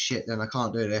 this is shit then. I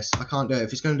can't do this. I can't do it.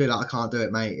 If it's going to do that, I can't do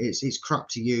it, mate. It's crap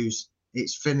to use.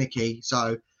 It's finicky.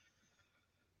 So,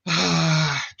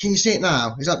 can you see it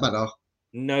now? Is that better?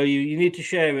 No, you need to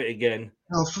share it again.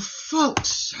 Oh, for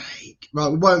fuck's sake. Right,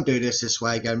 we won't do this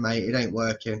way again, mate. It ain't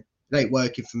working. It ain't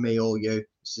working for me or you.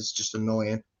 It's just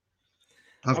annoying.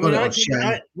 I've got it on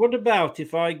share. What about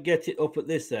if I get it up at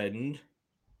this end?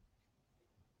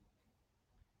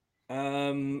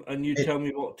 And you tell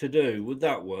me what to do. Would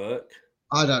that work?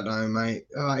 I don't know, mate.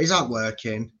 Is that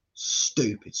working?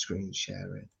 Stupid screen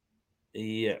sharing.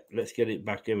 Yeah, let's get it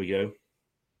back. Here we go.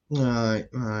 Right.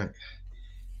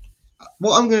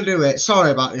 What I'm going to do it.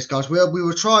 Sorry about this, guys. We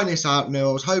were trying this out now.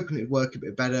 I was hoping it'd work a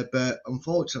bit better, but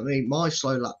unfortunately, my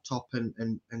slow laptop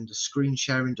and the screen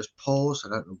sharing just paused. I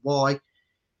don't know why.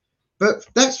 But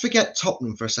let's forget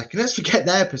Tottenham for a second. Let's forget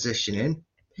their positioning.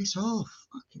 Piss off.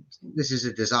 This is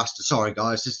a disaster. Sorry,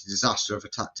 guys. This is a disaster of a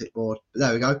tactic board. But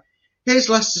there we go. Here's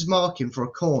Leicester's marking for a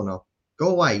corner.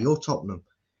 Go away. You're Tottenham.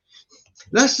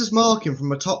 Leicester's marking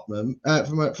from a Tottenham,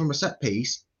 from a set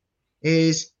piece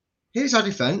is, here's our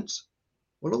defence.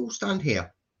 We'll all stand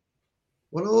here.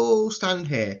 We'll all stand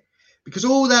here. Because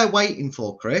all they're waiting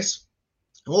for, Chris,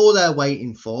 all they're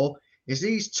waiting for is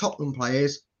these Tottenham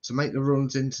players to make the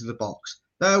runs into the box.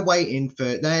 They're waiting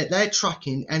for, they're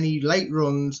tracking any late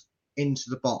runs into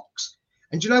the box.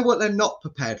 And do you know what they're not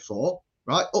prepared for?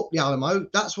 Right, up the Alamo.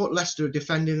 That's what Leicester are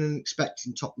defending and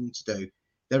expecting Tottenham to do.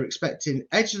 They're expecting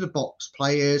edge of the box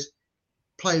players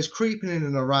creeping in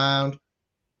and around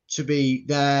to be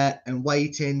there and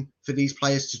waiting for these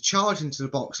players to charge into the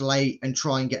box late and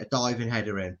try and get a diving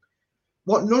header in.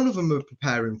 What none of them are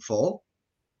preparing for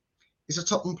is a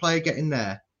Tottenham player getting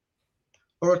there,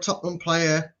 or a Tottenham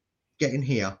player getting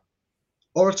here,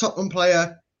 or a Tottenham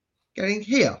player getting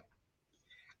here.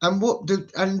 And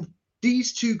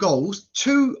these two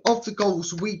of the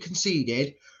goals we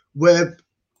conceded were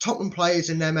Tottenham players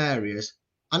in them areas.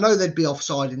 I know they'd be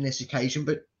offside in this occasion,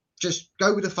 but just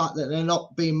go with the fact that they're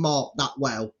not being marked that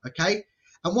well, okay?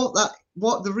 And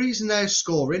what the reason they're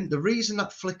scoring, the reason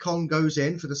that flick on goes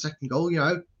in for the second goal, you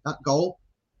know, that goal,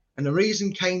 and the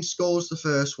reason Kane scores the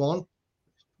first one,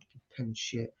 pen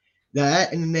shit, there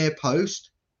in the near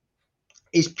post,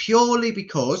 is purely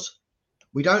because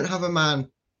we don't have a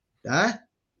man there.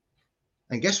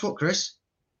 And guess what, Chris?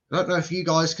 I don't know if you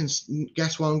guys can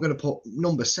guess why I'm going to put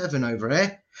number 7 over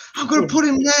here. I'm going to put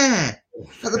him there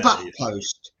at the back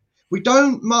post. We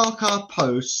don't mark our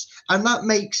posts, and that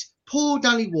makes poor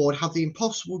Danny Ward have the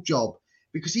impossible job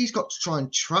because he's got to try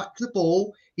and track the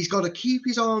ball. He's got to keep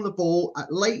his eye on the ball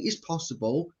at late as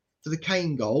possible for the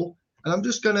Kane goal. And I'm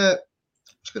just gonna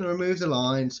remove the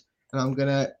lines, and I'm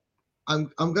gonna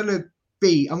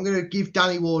give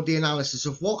Danny Ward the analysis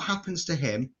of what happens to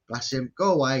him. Bless him.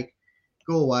 Go away.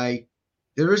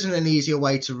 There isn't an easier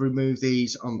way to remove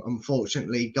these,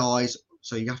 unfortunately, guys.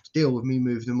 So you have to deal with me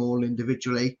moving them all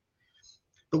individually.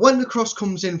 But when the cross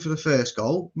comes in for the first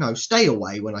goal, no, stay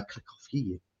away when I click off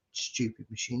you stupid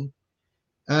machine.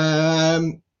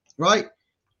 Right,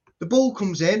 the ball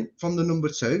comes in from the number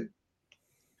 2.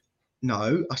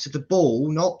 No, I said the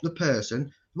ball, not the person.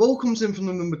 The ball comes in from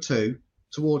the number 2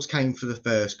 towards Kane for the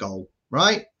first goal,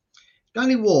 right?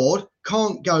 Danny Ward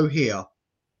can't go here.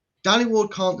 Danny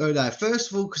Ward can't go there.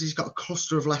 First of all, because he's got a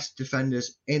cluster of Leicester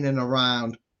defenders in and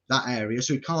around that area,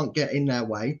 so he can't get in their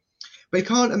way. But he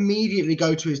can't immediately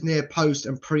go to his near post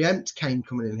and preempt Kane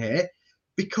coming in here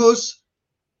because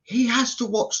he has to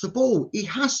watch the ball. He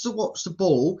has to watch the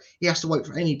ball. He has to wait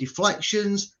for any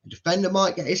deflections. The defender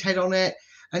might get his head on it,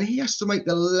 and he has to make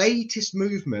the latest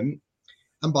movement.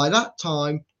 And by that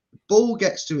time, the ball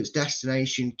gets to its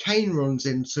destination. Kane runs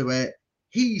into it.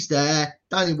 He's there.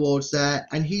 Danny Ward's there,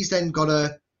 and he's then got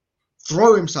to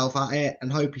throw himself at it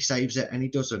and hope he saves it, and he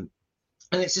doesn't.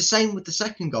 And it's the same with the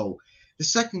second goal. The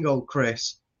second goal,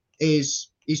 Chris, is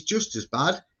just as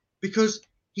bad because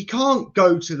he can't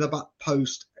go to the back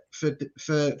post for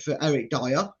Eric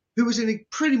Dyer. who was in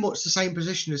pretty much the same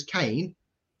position as Kane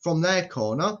from their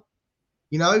corner.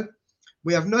 You know,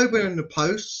 we have nobody in the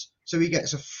posts, so he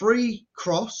gets a free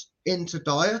cross into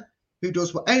Dyer, who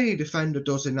does what any defender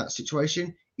does in that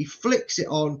situation. He flicks it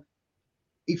on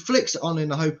in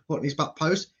the hope of putting his back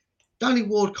post. Danny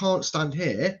Ward can't stand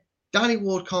here. Danny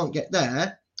Ward can't get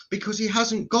there because he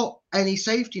hasn't got any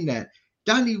safety net.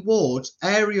 Danny Ward's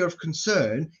area of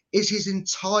concern is his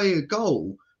entire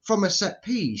goal from a set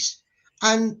piece.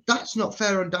 And that's not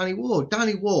fair on Danny Ward.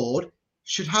 Danny Ward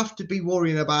should have to be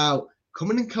worrying about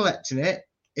coming and collecting it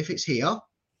if it's here.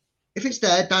 If it's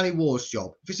there, Danny Ward's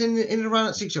job. If it's in and around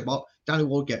that 6-yard box, Danny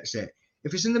Ward gets it.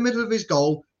 If it's in the middle of his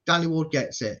goal, Danny Ward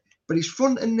gets it. But his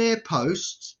front and near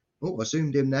posts. Oh, I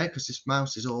zoomed in there because this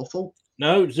mouse is awful.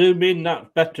 No, zoom in. That's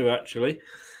better, actually.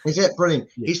 Is it? Brilliant.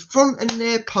 Yeah. His front and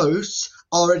near posts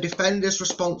are a defender's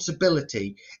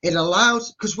responsibility. It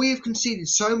allows, because we have conceded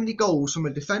so many goals from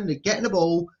a defender getting the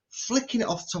ball, flicking it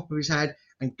off the top of his head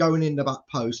and going in the back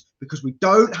post because we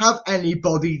don't have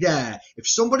anybody there. If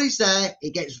somebody's there,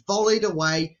 it gets volleyed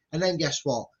away. And then guess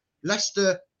what?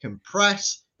 Leicester can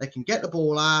press. They can get the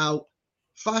ball out.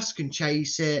 Fast can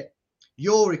chase it.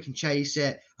 Yuri can chase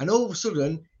it. And all of a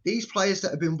sudden, these players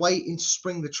that have been waiting to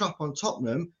spring the trap on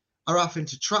Tottenham are having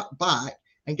to track back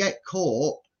and get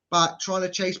caught by trying to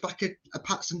chase back a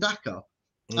Patson Daka.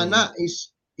 And that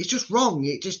is, it's just wrong.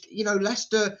 It just, you know,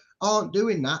 Leicester aren't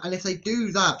doing that. And if they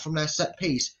do that from their set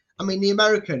piece, I mean, the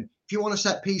American, if you want a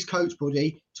set piece coach,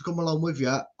 buddy, to come along with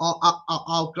you,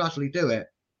 I'll gladly do it.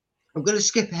 I'm going to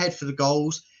skip ahead for the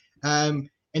goals.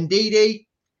 Ndidi,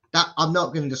 that I'm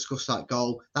not going to discuss that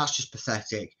goal. That's just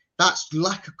pathetic. That's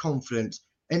lack of confidence.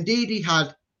 Ndidi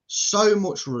had so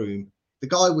much room. The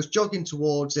guy was jogging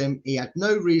towards him. He had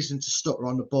no reason to stutter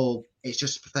on the ball. It's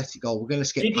just a pathetic goal. We're going to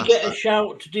skip past that. Did he get a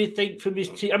shout, do you think, from his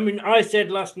team? I mean, I said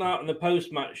last night on the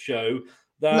post-match show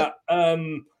that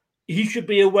he should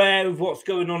be aware of what's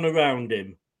going on around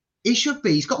him. He should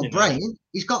be. He's got a brain.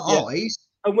 He's got eyes.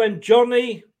 And when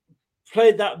Johnny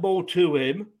played that ball to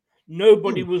him,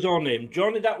 nobody was on him.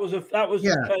 Johnny, that was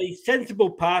a sensible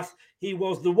pass. He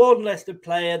was the one Leicester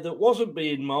player that wasn't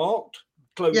being marked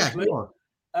closely.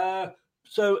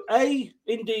 So,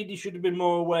 indeed, he should have been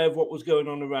more aware of what was going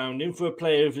on around him for a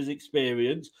player of his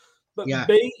experience. But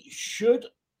B, should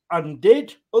and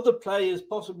did other players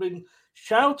possibly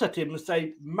shout at him and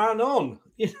say, man on,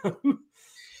 you know?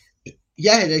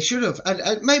 Yeah, they should have.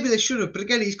 And maybe they should have. But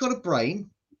again, he's got a brain.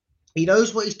 He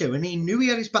knows what he's doing. He knew he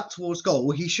had his back towards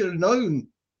goal. He should have known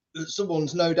that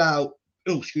someone's no doubt,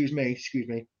 excuse me,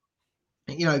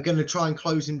 you know, going to try and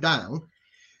close him down.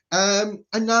 And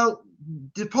now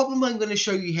the problem I'm going to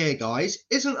show you here, guys,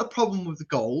 isn't a problem with the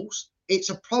goals. It's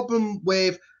a problem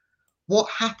with what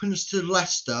happens to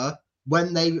Leicester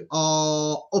when they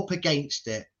are up against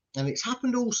it. And it's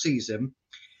happened all season.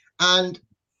 And,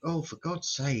 oh, for God's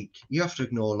sake, you have to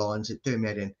ignore lines. It's doing me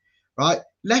head in. Right?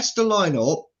 Leicester line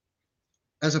up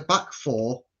as a back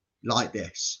four like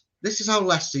this. This is how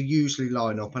Leicester usually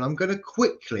line up. And I'm going to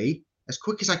quickly, as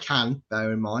quick as I can,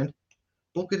 bear in mind,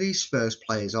 bugger these Spurs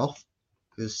players off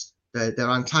because they're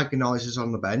antagonisers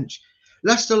on the bench.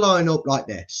 Leicester line up like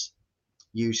this.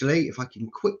 Usually, if I can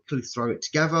quickly throw it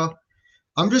together,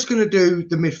 I'm just going to do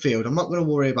the midfield. I'm not going to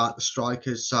worry about the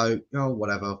strikers. So,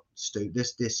 whatever, Stu,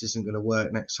 this isn't going to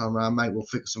work next time around, mate. We'll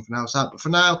figure something else out. But for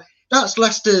now, that's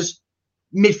Leicester's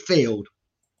midfield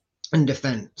and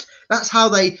defence. That's how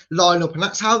they line up, and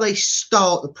that's how they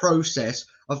start the process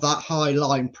of that high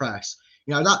line press.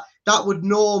 You know, that would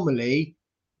normally,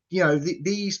 you know,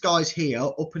 these guys here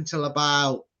up until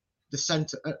about the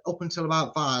centre, up until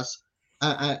about Vaz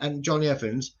and Johnny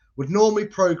Evans would normally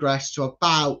progress to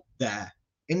about there.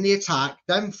 In the attack,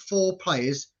 them four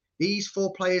players, these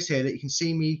four players here that you can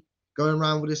see me going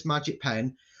around with this magic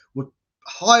pen, would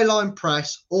high line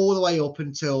press all the way up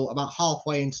until about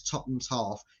halfway into Tottenham's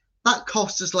half. That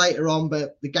cost us later on,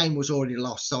 but the game was already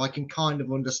lost, so I can kind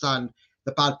of understand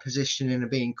the bad positioning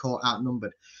and being caught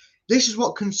outnumbered. This is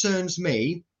what concerns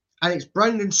me, and it's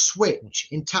Brendan's switch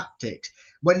in tactics.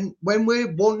 When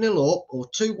we're 1-0 up or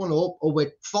 2-1 up, or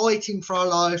we're fighting for our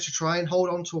lives to try and hold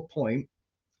on to a point,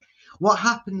 what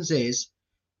happens is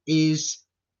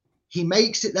he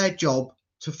makes it their job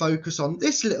to focus on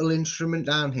this little instrument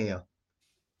down here.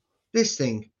 This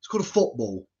thing, it's called a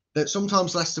football, that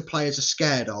sometimes Leicester players are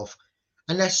scared of.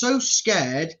 And they're so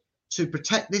scared to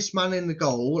protect this man in the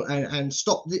goal and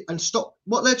stop.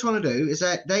 What they're trying to do is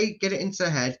that they get it into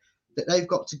their head that they've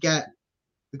got to get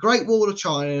the Great Wall of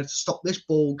China to stop this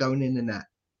ball going in the net.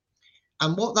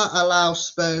 And what that allows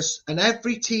Spurs, and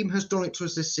every team has done it to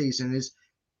us this season, is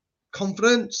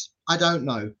confidence. I don't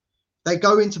know. They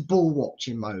go into ball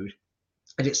watching mode.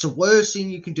 And it's the worst thing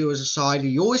you can do as a side.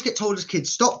 You always get told as kids,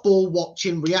 stop ball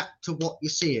watching, react to what you're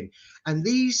seeing. And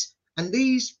these,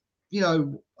 you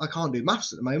know, I can't do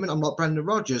maths at the moment. I'm not Brendan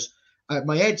Rodgers.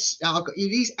 My head's, I've got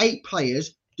these 8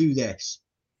 players do this.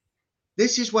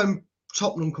 This is when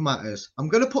Tottenham come at us. I'm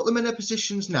going to put them in their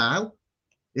positions now.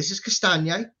 This is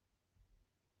Castagne.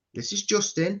 This is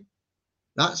Justin.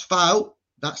 That's Fout.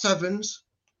 That's Evans.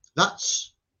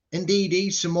 That's Ndidi,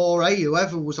 Samore,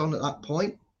 whoever was on at that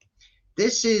point.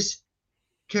 This is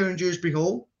Kieran Dewsbury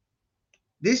Hall.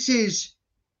 This is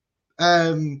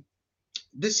Yuri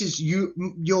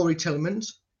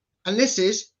Tillemans. And this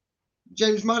is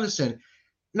James Maddison.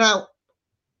 Now,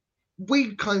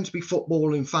 we claim to be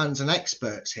footballing fans and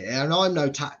experts here, and I'm no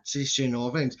tactician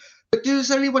or things. But does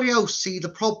anybody else see the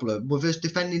problem with us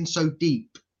defending so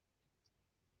deep?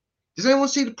 Does anyone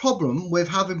see the problem with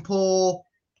having poor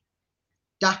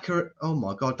Daka? Oh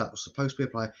my God, that was supposed to be a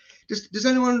player. Does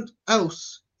anyone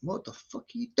else? What the fuck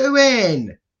are you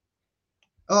doing?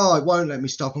 Oh, it won't let me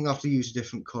stop. I'm going to have to use a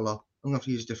different colour. But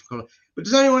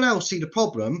does anyone else see the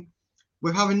problem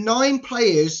with having 9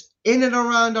 players in and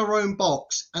around our own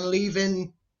box and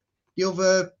leaving the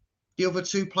other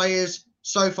 2 players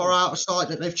so far out of sight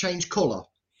that they've changed colour?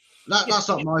 That's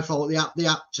not my fault. The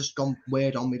app just gone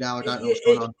weird on me now. I don't know what's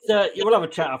going on. We'll have a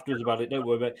chat afterwards about it. Don't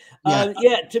worry about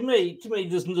it. To me,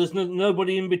 there's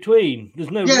nobody in between.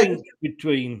 There's no link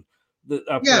between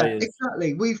our players.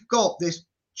 Exactly. We've got this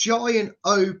giant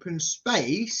open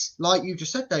space, like you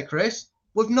just said there, Chris,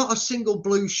 with not a single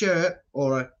blue shirt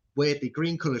or a weirdly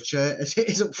green coloured shirt as it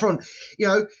is up front. You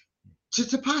know,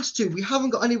 to pass to. We haven't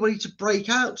got anybody to break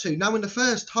out to. Now, in the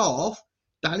first half,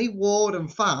 Danny Ward and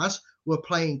Faz were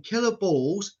playing killer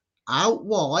balls out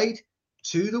wide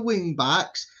to the wing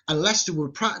backs, and Leicester were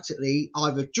practically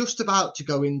either just about to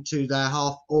go into their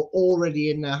half or already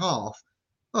in their half.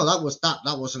 Oh, that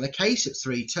wasn't the case at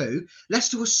 3-2.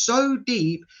 Leicester was so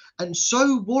deep and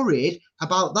so worried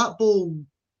about that ball,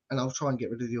 and I'll try and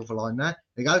get rid of the other line there.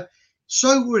 There you go.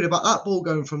 So worried about that ball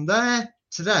going from there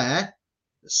to there.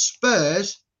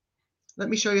 Spurs, let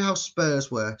me show you how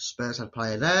Spurs were. Spurs had a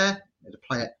player there.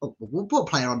 We'll put a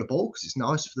player on the ball because it's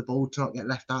nice for the ball to not get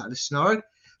left out of the scenario.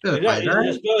 He's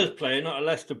a Spurs player, not a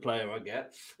Leicester player, I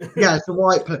guess. Yeah, it's the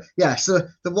white player. Yeah, so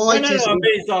the white is... I'm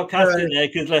being sarcastic there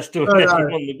because Leicester were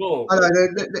on the ball. I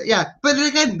know, yeah, but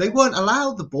again, they weren't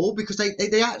allowed the ball because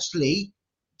they actually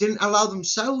didn't allow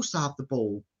themselves to have the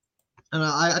ball. And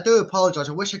I do apologise.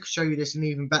 I wish I could show you this in an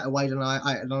even better way than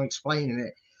I'm explaining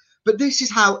it. But this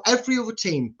is how every other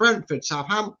team, Brentford,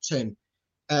 Southampton,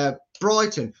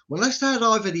 Brighton, when Leicester had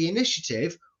either the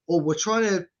initiative or were trying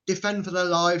to defend for their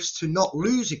lives to not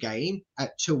lose a game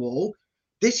at 2-2,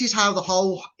 this is how the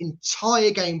whole entire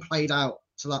game played out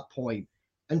to that point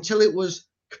until it was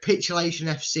capitulation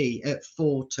FC at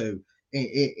 4-2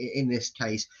 in this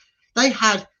case. They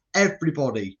had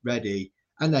everybody ready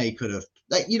and they could have,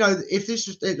 if this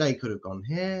was, they could have gone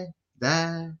here,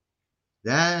 there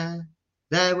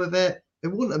with it. They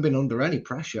wouldn't have been under any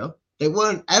pressure. They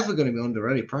weren't ever going to be under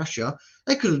any pressure.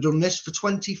 They could have done this for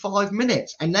 25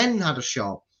 minutes and then had a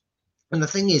shot. And the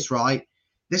thing is, right,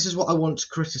 this is what I want to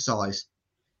criticise.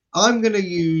 I'm going to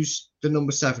use the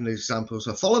number 7 as example.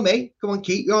 So follow me. Come on,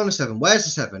 Keith. You're on the 7. Where's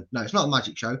the 7? No, it's not a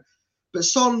magic show. But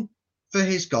Son, for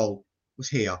his goal, was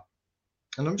here.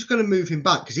 And I'm just going to move him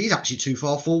back because he's actually too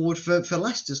far forward for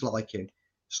Leicester's liking.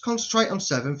 Just concentrate on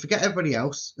 7. Forget everybody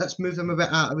else. Let's move them a bit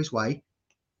out of his way.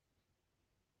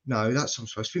 No, I'm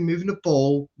supposed to be moving the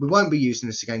ball. We won't be using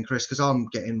this again, Chris, because I'm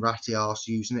getting ratty arse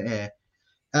using it here.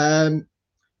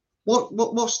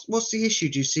 What's the issue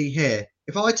do you see here?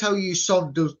 If I tell you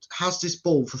Son has this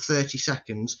ball for 30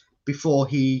 seconds before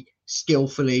he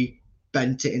skillfully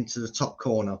bent it into the top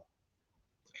corner.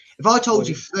 If I told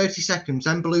you 30 seconds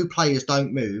and blue players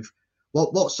don't move,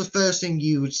 what's the first thing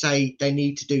you would say they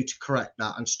need to do to correct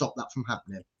that and stop that from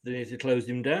happening? They need to close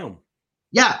him down.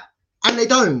 Yeah. And they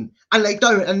don't.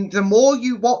 And the more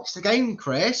you watch the game,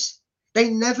 Chris,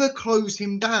 they never close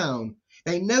him down.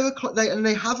 They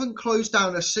haven't closed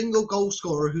down a single goal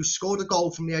scorer who scored a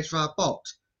goal from the edge of our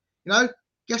box.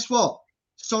 Guess what?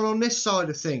 Son on this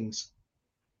side of things.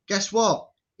 Guess what?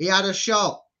 He had a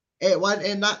shot. It went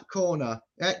in that corner.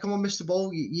 Yeah, come on, Mr.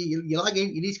 Ball. You're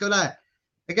lagging. You need to go there.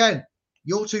 Again,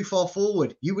 you're too far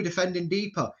forward. You were defending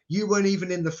deeper. You weren't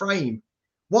even in the frame.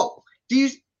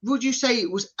 Would you say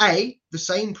it was A, the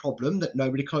same problem that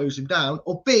nobody closed him down,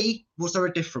 or B, was there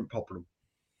a different problem?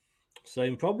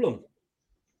 Same problem.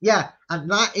 Yeah, and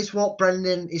that is what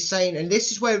Brendan is saying. And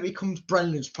this is where it becomes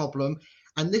Brendan's problem.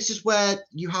 And this is where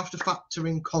you have to factor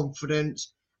in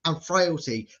confidence and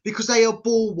frailty because they are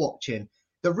ball watching.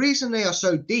 The reason they are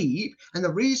so deep and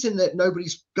the reason that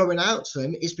nobody's going out to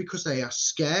them is because they are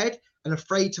scared and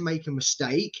afraid to make a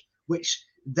mistake, which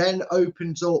then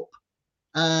opens up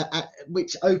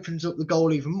the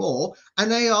goal even more.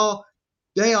 And they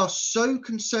are so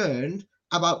concerned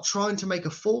about trying to make a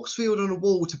force field on a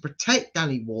wall to protect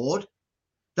Danny Ward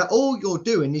that all you're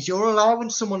doing is you're allowing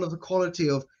someone of the quality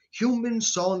of Heung-min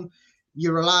Son,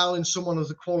 you're allowing someone of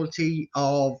the quality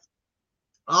of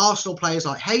Arsenal players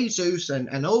like Jesus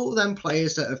and all them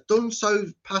players that have done so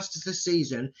past this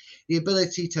season, the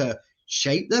ability to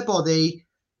shape their body,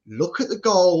 look at the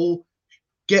goal,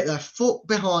 get their foot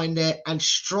behind it and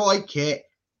strike it.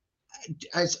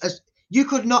 As you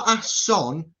could not ask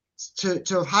Son to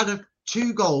have had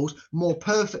 2 goals more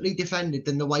perfectly defended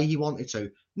than the way he wanted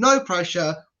to. No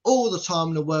pressure, all the time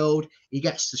in the world. He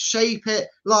gets to shape it,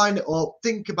 line it up,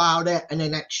 think about it, and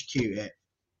then execute it.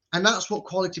 And that's what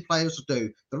quality players will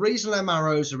do. The reason them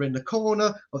arrows are in the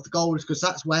corner of the goal is because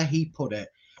that's where he put it.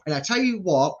 And I tell you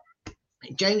what,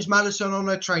 James Maddison on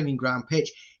a training ground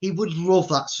pitch, he would love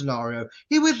that scenario.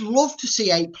 He would love to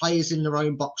see 8 players in their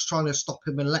own box trying to stop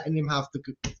him and letting him have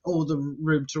all the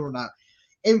room to run out.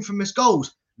 Infamous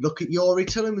goals. Look at Yuri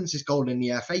Tillemans' goal in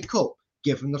the FA Cup.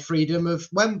 Given the freedom of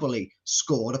Wembley,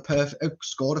 scored a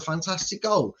fantastic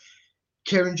goal.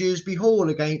 Kieran Dewsbury Hall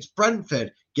against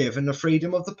Brentford, given the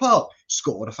freedom of the park,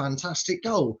 scored a fantastic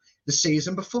goal. The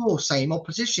season before, same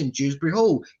opposition, Dewsbury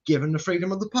Hall, given the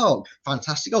freedom of the park,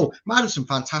 fantastic goal. Maddison,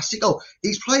 fantastic goal.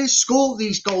 These players score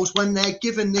these goals when they're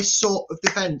given this sort of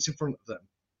defence in front of them.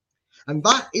 And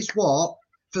that is what,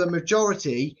 for the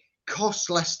majority,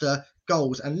 costs Leicester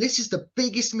goals. And this is the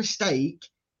biggest mistake,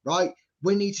 right,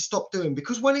 we need to stop doing.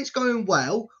 Because when it's going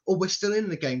well, or we're still in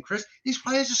the game, Chris, these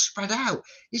players are spread out.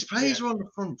 These players are on the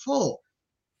front foot.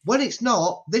 When it's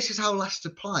not, this is how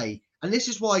Leicester play. And this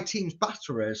is why teams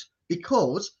batter us.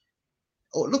 Because,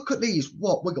 look at these.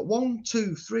 What? We've got 1,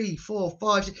 2, 3, 4,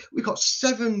 5, 6. We've got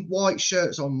 7 white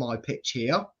shirts on my pitch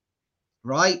here,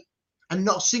 right? And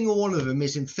not a single one of them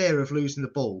is in fear of losing the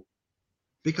ball.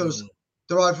 Because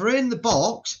they're either in the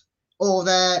box or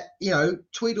they're,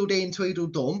 Tweedledee and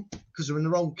Tweedledum, because they're in the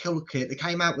wrong killer kit. They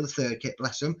came out with a 3rd kit,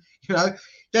 bless them.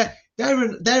 They're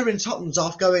in Tottenham's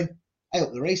off going, hey,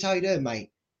 up the race, how you doing,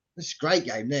 mate? This is a great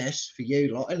game, this, for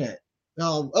you lot, isn't it?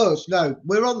 No,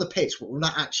 we're on the pitch, but we're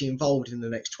not actually involved in the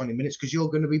next 20 minutes because you're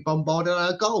going to be bombarding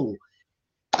our goal.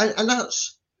 And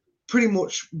that's pretty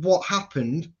much what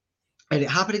happened. And it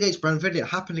happened against Brentford, it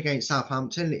happened against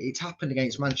Southampton, it happened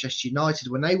against Manchester United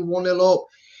when they were 1-0 up.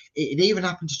 It even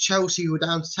happened to Chelsea, who were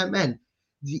down to 10 men.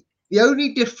 The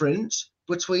only difference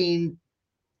between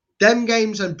them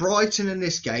games and Brighton in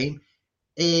this game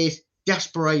is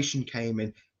desperation came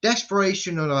in.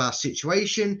 Desperation of our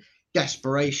situation,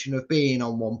 desperation of being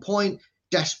on 1 point,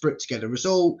 desperate to get a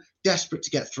result, desperate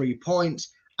to get 3 points.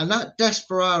 And that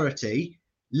desperation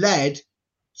led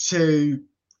to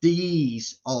the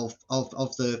ease of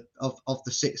the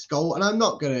 6th goal. And I'm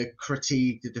not going to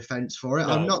critique the defence for it.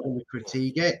 No. I'm not going to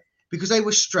critique it because they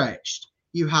were stretched.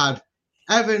 You had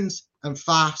Evans and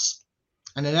Fass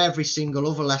and then every single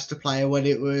other Leicester player when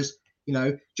it was,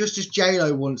 just as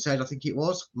J-Lo once said, I think it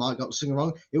was, might got the singer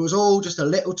wrong, it was all just a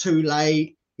little too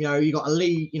late. You got a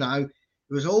lead, it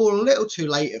was all a little too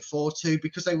late at 4-2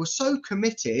 because they were so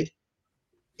committed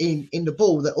in the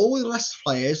ball that all the Leicester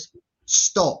players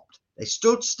stopped. They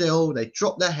stood still, they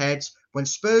dropped their heads. When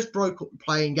Spurs broke up the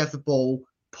play and gave the ball,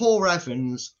 poor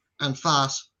Evans and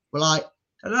Fass were like,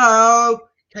 hello,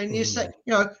 can you say,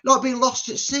 like being lost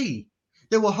at sea.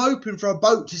 They were hoping for a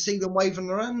boat to see them waving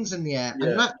their hands in the air. Yeah.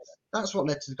 And that's what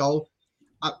led to the goal.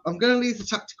 I'm going to leave the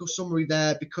tactical summary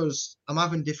there because I'm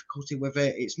having difficulty with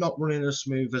it. It's not running as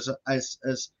smooth as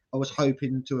I was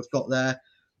hoping to have got there.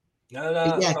 No,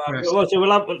 that's fine.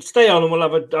 We'll stay on and we'll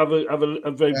have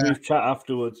a very brief chat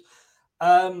afterwards.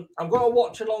 I've got a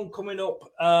watch along coming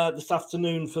up this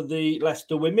afternoon for the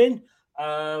Leicester women,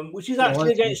 which is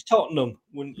actually against Tottenham,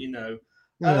 wouldn't you know?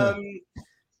 Yeah.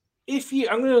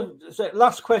 I'm going to say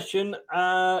last question.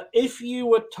 If you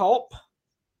were top,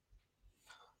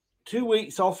 2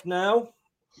 weeks off now,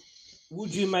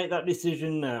 would you make that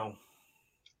decision now?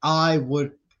 I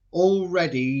would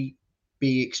already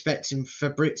be expecting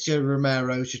Fabrizio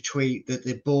Romero to tweet that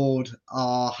the board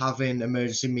are having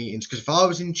emergency meetings. Because if I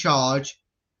was in charge,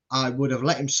 I would have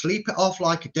let him sleep it off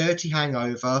like a dirty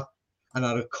hangover and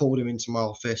I'd have called him into my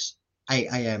office 8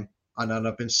 a.m. and I'd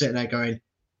have been sitting there going,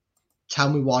 tell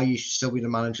me why you should still be the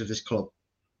manager of this club.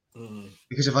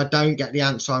 Because if I don't get the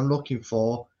answer I'm looking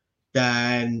for,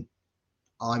 then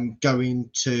I'm going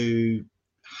to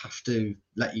have to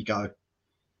let you go.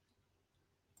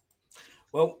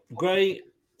 Well, Gray,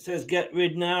 says get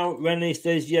rid now. Rennie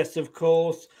says yes, of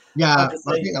course. Yeah, I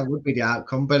think that would be the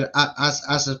outcome. But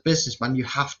as a businessman, you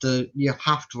have to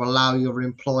allow your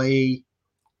employee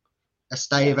a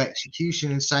stay of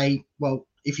execution and say, well,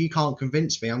 if you can't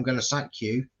convince me, I'm going to sack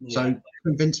you. Yeah. So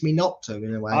convince me not to,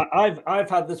 in a way. I've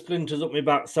had the splinters up my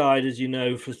backside, as you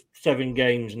know, for 7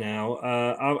 games now.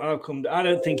 I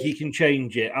don't think he can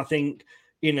change it. I think,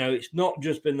 it's not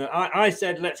just been that. I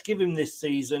said, let's give him this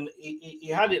season. He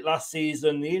had it last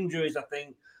season. The injuries, I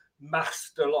think,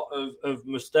 masked a lot of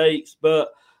mistakes.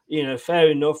 But,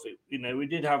 fair enough. We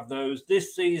did have those.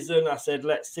 This season, I said,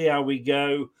 let's see how we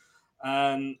go.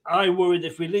 I worried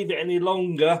if we leave it any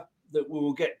longer that we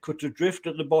will get cut adrift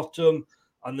at the bottom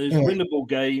and there's winnable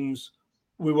games,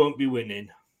 we won't be winning.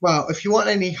 Well, if you want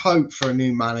any hope for a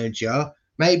new manager,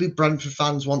 maybe Brentford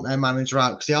fans want their manager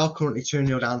out because they are currently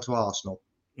 2-0 down to Arsenal.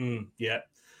 Yeah.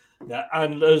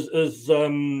 And as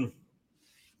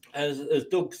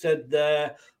Doug said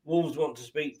there, Wolves want to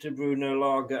speak to Bruno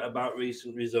Lage about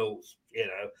recent results.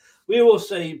 We will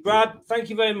see. Brad, thank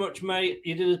you very much, mate.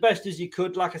 You did as best as you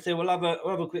could. Like I said, we'll have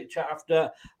a quick chat after,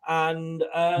 and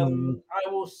I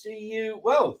will see you.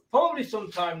 Well, probably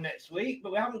sometime next week,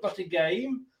 but we haven't got a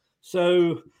game,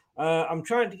 so I'm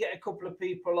trying to get a couple of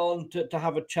people on to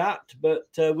have a chat, but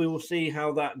we will see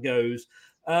how that goes.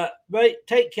 Right,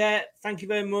 take care. Thank you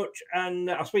very much, and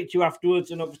I'll speak to you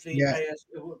afterwards. And obviously,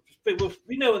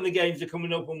 we know when the games are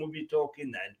coming up, and we'll be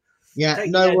talking then. Yeah,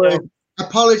 take no care, worries. Dom.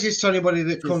 Apologies to anybody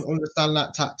that couldn't understand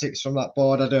that tactics from that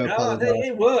board. I do apologize.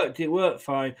 It worked. It worked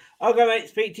fine. Okay, mate.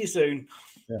 Speak to you soon.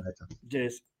 Yeah, later.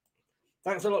 Cheers.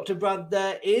 Thanks a lot to Brad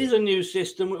there. It is a new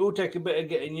system. It will take a bit of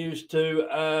getting used to.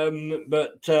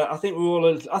 But I think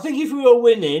I think if we were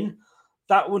winning,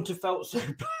 that wouldn't have felt so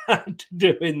bad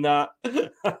doing that.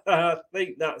 I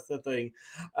think that's the thing.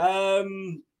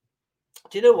 Do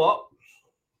you know what?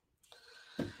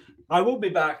 I will be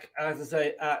back, as I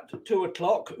say, at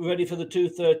 2:00, ready for the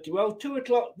 2:30. Well,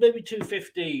 2:00, maybe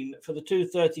 2:15 for the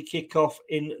 2:30 kickoff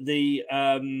in the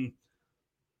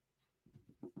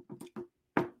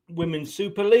Women's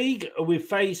Super League. We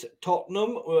face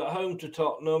Tottenham. We're at home to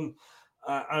Tottenham.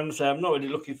 And so I'm not really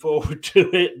looking forward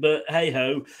to it, but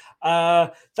hey-ho.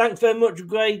 Thanks very much,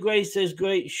 Gray. Gray says,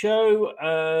 great show.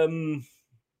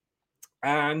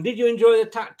 And did you enjoy the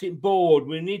tactic board?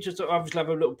 We need to obviously have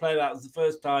a little play. That was the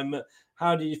first time.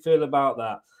 How did you feel about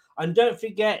that? And don't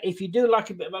forget, if you do like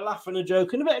a bit of a laugh and a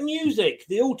joke and a bit of music,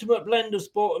 the ultimate blend of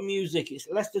sport and music, it's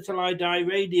Leicester Till I Die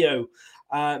Radio.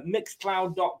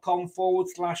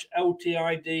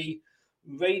 Mixcloud.com/LTID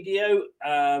radio,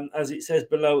 as it says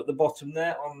below at the bottom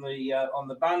there on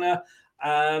the banner.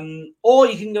 Or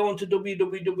you can go on to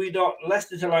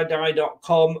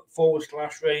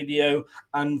www.leicestertillidie.com/radio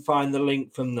and find the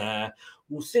link from there.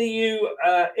 We'll see you.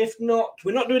 If not,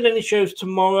 we're not doing any shows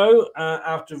tomorrow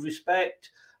out of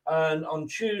respect. And on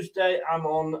Tuesday, I'm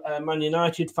on Man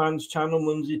United fans channel,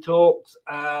 Munsey Talks.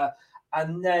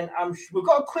 And then we've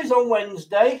got a quiz on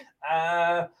Wednesday.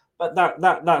 But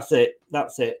that's it.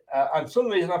 That's it. And for some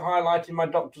reason, I've highlighted my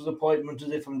doctor's appointment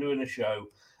as if I'm doing a show.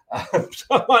 So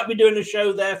I might be doing a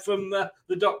show there from the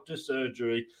doctor's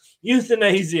surgery.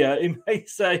 Euthanasia. He may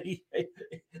say,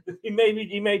 he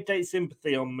may take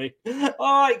sympathy on me.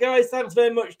 All right, guys. Thanks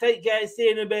very much. Take care. See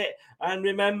you in a bit. And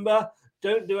remember,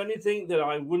 don't do anything that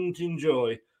I wouldn't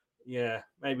enjoy. Yeah,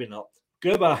 maybe not.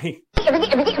 Goodbye.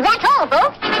 That's all,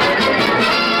 folks.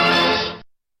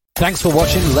 Thanks for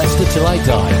watching Leicester Till I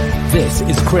Die. This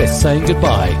is Chris saying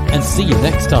goodbye and see you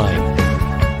next time.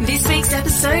 This week's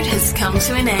episode has come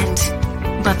to an end.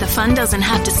 But the fun doesn't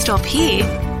have to stop here.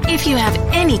 If you have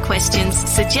any questions,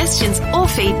 suggestions or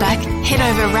feedback, head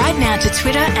over right now to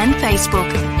Twitter and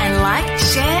Facebook and like,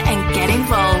 share and get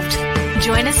involved.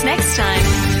 Join us next time.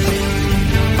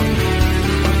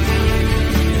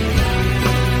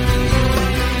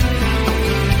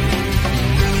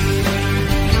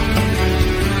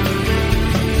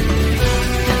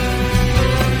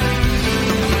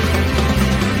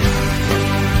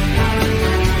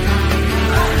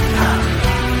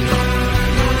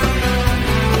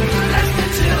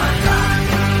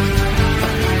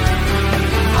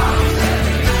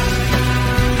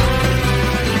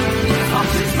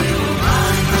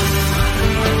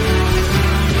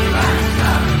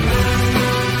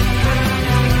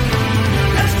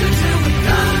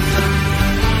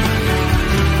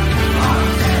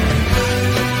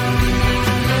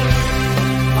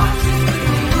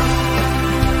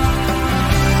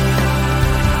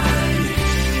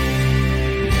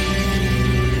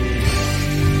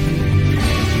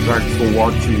 Thanks for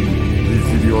watching. These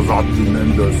videos are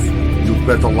tremendous. You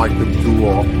better like them too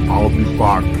or I'll be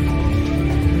back.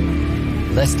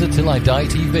 Leicester Till I Die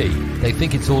TV. They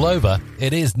think it's all over.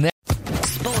 It is now.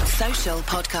 Sports Social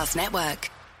Podcast Network.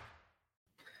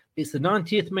 It's the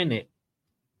 90th minute.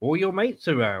 All your mates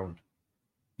around.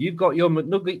 You've got your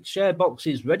McNugget share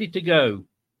boxes ready to go.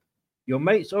 Your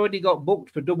mates already got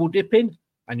booked for double dipping,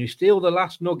 and you steal the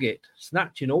last nugget,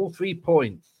 snatching all 3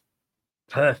 points.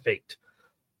 Perfect.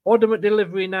 Order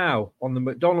McDelivery now on the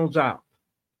McDonald's app.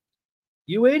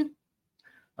 You in?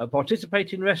 At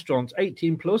participating restaurants,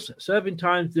 18 plus, serving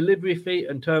times, delivery fee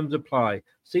and terms apply.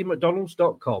 See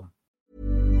mcdonalds.com.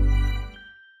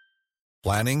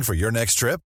 Planning for your next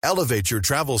trip? Elevate your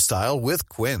travel style with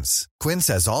Quince. Quince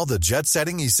has all the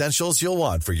jet-setting essentials you'll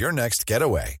want for your next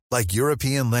getaway, like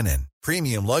European linen,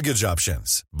 premium luggage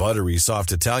options, buttery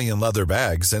soft Italian leather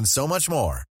bags, and so much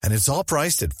more. And it's all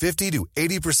priced at 50 to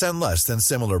 80% less than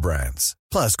similar brands.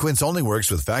 Plus, Quince only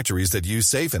works with factories that use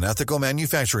safe and ethical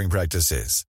manufacturing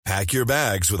practices. Pack your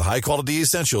bags with high-quality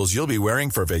essentials you'll be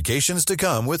wearing for vacations to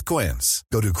come with Quince.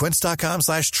 Go to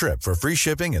quince.com/trip for free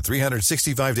shipping and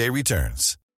 365-day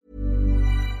returns.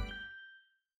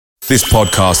 This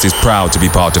podcast is proud to be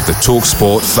part of the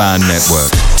TalkSport Fan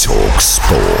Network.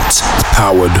 TalkSport.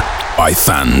 Powered by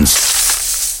fans.